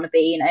to. If you want to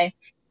be,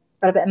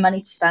 got a bit of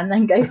money to spend,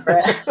 then go for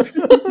it.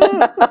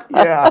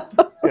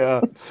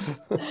 Yeah.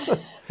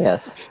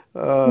 Yes.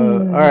 All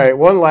right,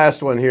 one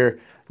last one here.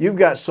 You've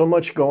got so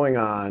much going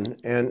on,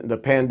 and the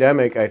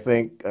pandemic, I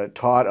think,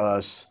 taught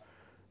us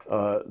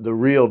the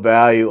real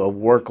value of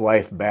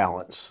work-life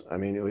balance. I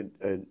mean,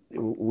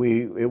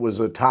 it was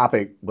a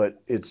topic,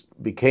 but it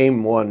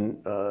became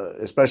one,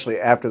 especially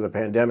after the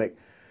pandemic.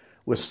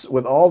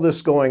 With all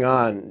this going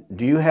on,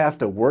 do you have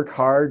to work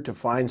hard to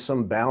find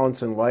some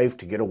balance in life,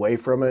 to get away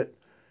from it,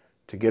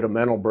 to get a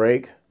mental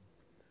break?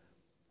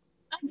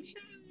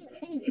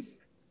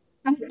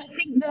 I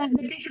think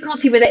the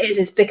difficulty with it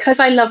is because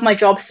I love my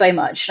job so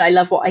much, and I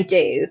love what I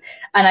do,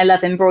 and I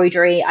love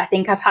embroidery. I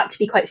think I've had to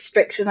be quite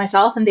strict with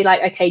myself and be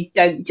like, okay,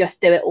 don't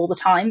just do it all the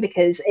time,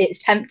 because it's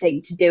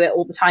tempting to do it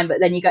all the time. But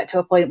then you get to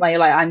a point where you're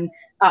like, I'm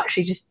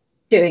actually just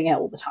doing it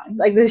all the time.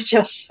 Like there's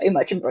just so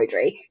much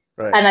embroidery.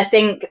 Right. And I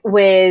think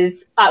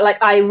with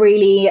I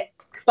really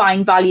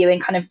find value in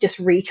kind of just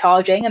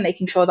recharging and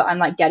making sure that I'm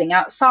like getting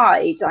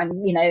outside.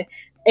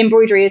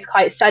 Embroidery is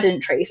quite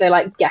sedentary, so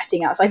like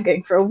getting outside,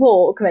 going for a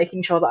walk,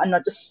 making sure that I'm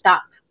not just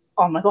sat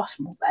on my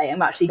bottom all day.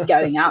 I'm actually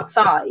going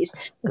outside.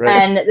 Right.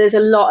 And there's a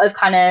lot of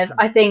kind of,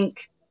 I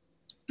think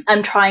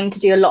I'm trying to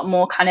do a lot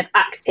more kind of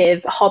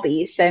active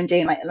hobbies. So I'm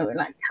doing like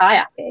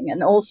kayaking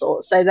and all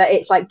sorts, so that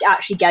it's like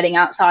actually getting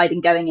outside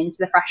and going into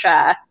the fresh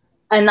air.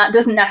 And that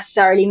doesn't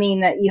necessarily mean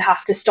that you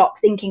have to stop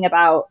thinking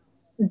about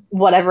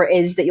whatever it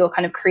is that you're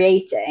kind of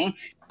creating.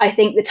 I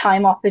think the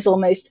time off is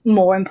almost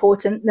more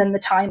important than the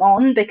time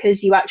on,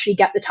 because you actually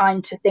get the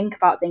time to think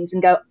about things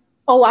and go,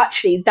 oh,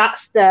 actually,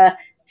 that's the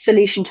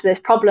solution to this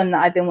problem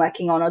that I've been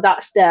working on, or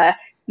that's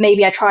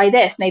maybe I try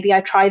this, maybe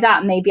I try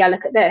that, maybe I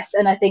look at this.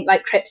 And I think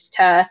like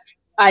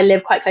I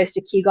live quite close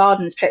to Kew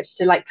Gardens, trips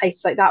to like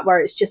places like that where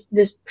it's just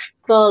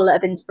full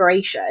of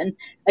inspiration,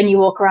 and you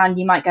walk around,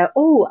 you might go,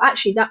 oh,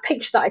 actually that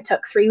picture that I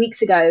took 3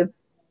 weeks ago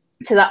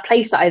to that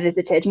place that I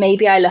visited,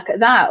 maybe I look at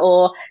that,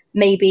 or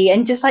maybe,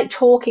 and just like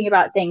talking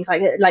about things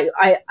like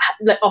I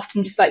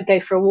often just like go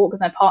for a walk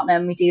with my partner,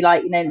 and we do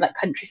like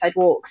countryside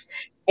walks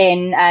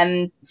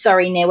in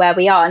Surrey near where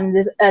we are, and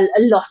there's a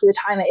lot of the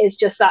time it is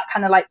just that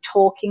kind of like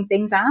talking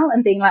things out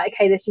and being like,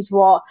 okay, this is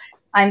what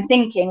I'm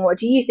thinking, what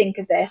do you think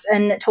of this?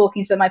 And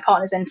talking to my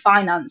partner's in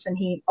finance, and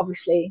he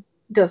obviously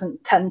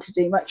doesn't tend to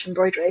do much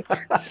embroidery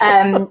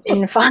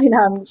in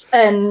finance,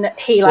 and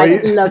he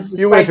loves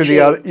you went to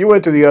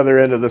the other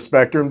end of the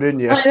spectrum,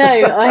 didn't you?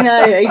 I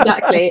know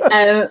exactly.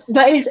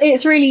 But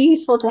it's really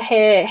useful to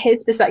hear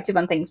his perspective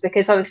on things,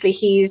 because obviously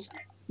he's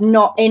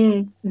not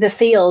in the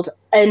field,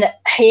 and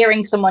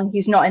hearing someone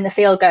who's not in the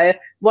field go,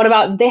 what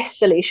about this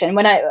solution?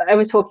 When I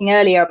was talking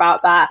earlier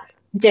about that,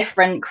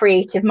 different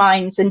creative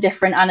minds and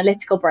different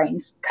analytical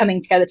brains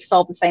coming together to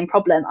solve the same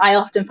problem, I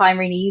often find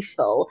really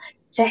useful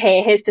to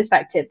hear his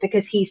perspective,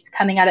 because he's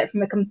coming at it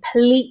from a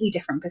completely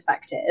different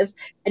perspective,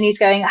 and he's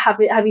going, have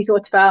you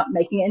thought about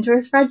making it into a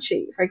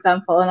spreadsheet, for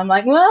example? And I'm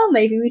like, well,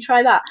 maybe we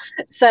try that.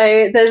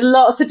 So there's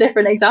lots of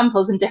different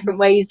examples and different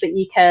ways that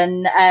you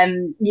can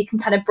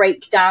kind of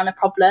break down a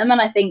problem.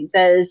 And I think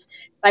there's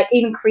like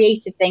even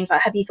creative things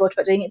like, have you thought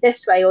about doing it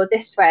this way or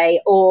this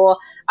way? Or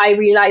I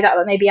really like that,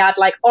 but maybe add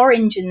like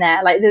orange in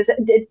there. Like there's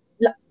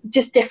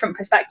just different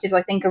perspectives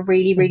I think are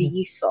really, really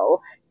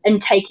useful. And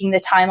taking the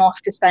time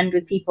off to spend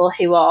with people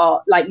who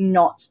are like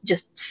not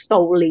just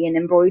solely in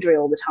embroidery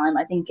all the time,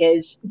 I think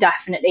is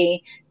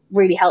definitely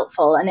really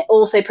helpful. And it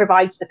also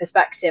provides the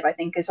perspective, I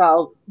think, as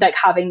well, like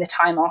having the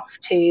time off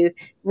to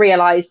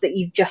realize that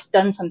you've just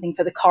done something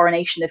for the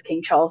coronation of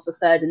King Charles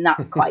III, and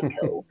that's quite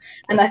cool.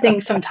 And I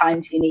think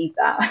sometimes you need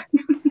that.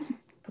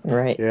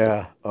 Right.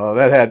 Yeah.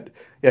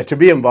 To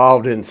be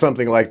involved in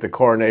something like the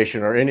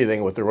coronation or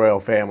anything with the royal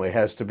family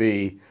has to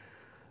be,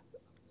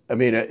 I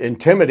mean,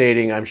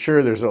 intimidating. I'm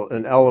sure there's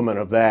an element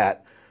of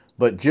that,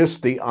 but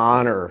just the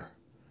honor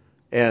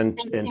and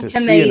to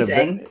see an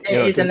event.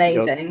 It is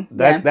amazing.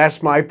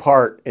 That's my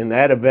part in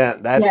that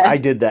event. I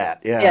did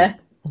that. Yeah.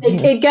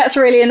 It gets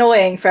really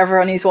annoying for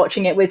everyone who's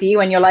watching it with you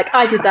when you're like,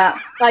 I did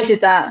that.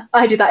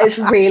 It's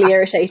really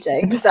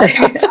irritating. So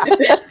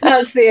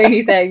that's the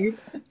only thing.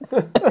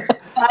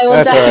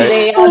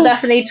 I'll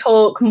definitely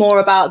talk more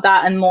about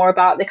that and more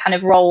about the kind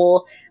of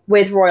role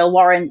with royal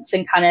warrants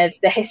and kind of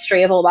the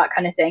history of all that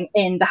kind of thing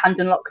in the Hand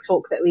and Lock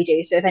talk that we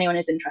do. So if anyone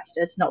is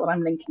interested, not that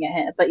I'm linking it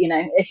here, but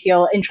if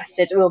you're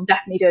interested, we'll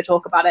definitely do a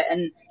talk about it.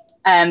 And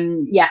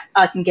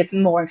I can give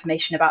more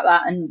information about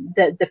that and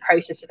the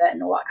process of it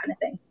and all that kind of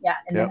thing. Yeah,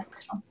 in the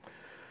next one.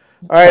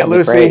 All right,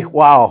 Lucy. Great.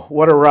 Wow,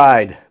 what a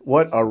ride!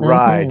 What a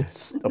ride!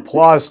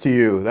 Applause to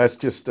you. That's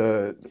just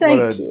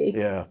Thank you.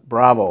 Yeah,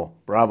 bravo.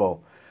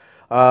 All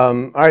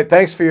right,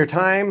 thanks for your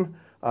time.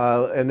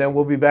 And then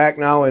we'll be back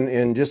now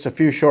in just a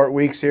few short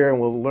weeks here, and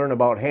we'll learn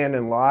about Hand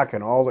and Lock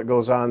and all that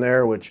goes on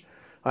there, which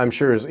I'm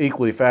sure is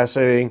equally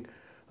fascinating.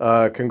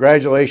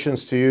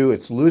 Congratulations to you.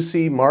 It's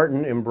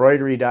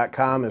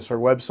LucyMartinEmbroidery.com is her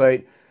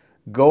website.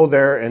 Go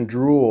there and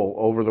drool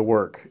over the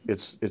work.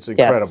 It's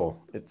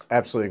incredible. Yes. It's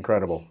absolutely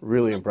incredible.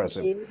 Really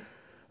impressive.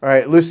 All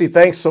right, Lucy,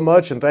 thanks so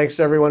much, and thanks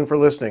to everyone for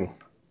listening.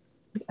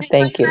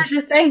 Thank you.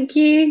 Pleasure. Thank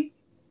you.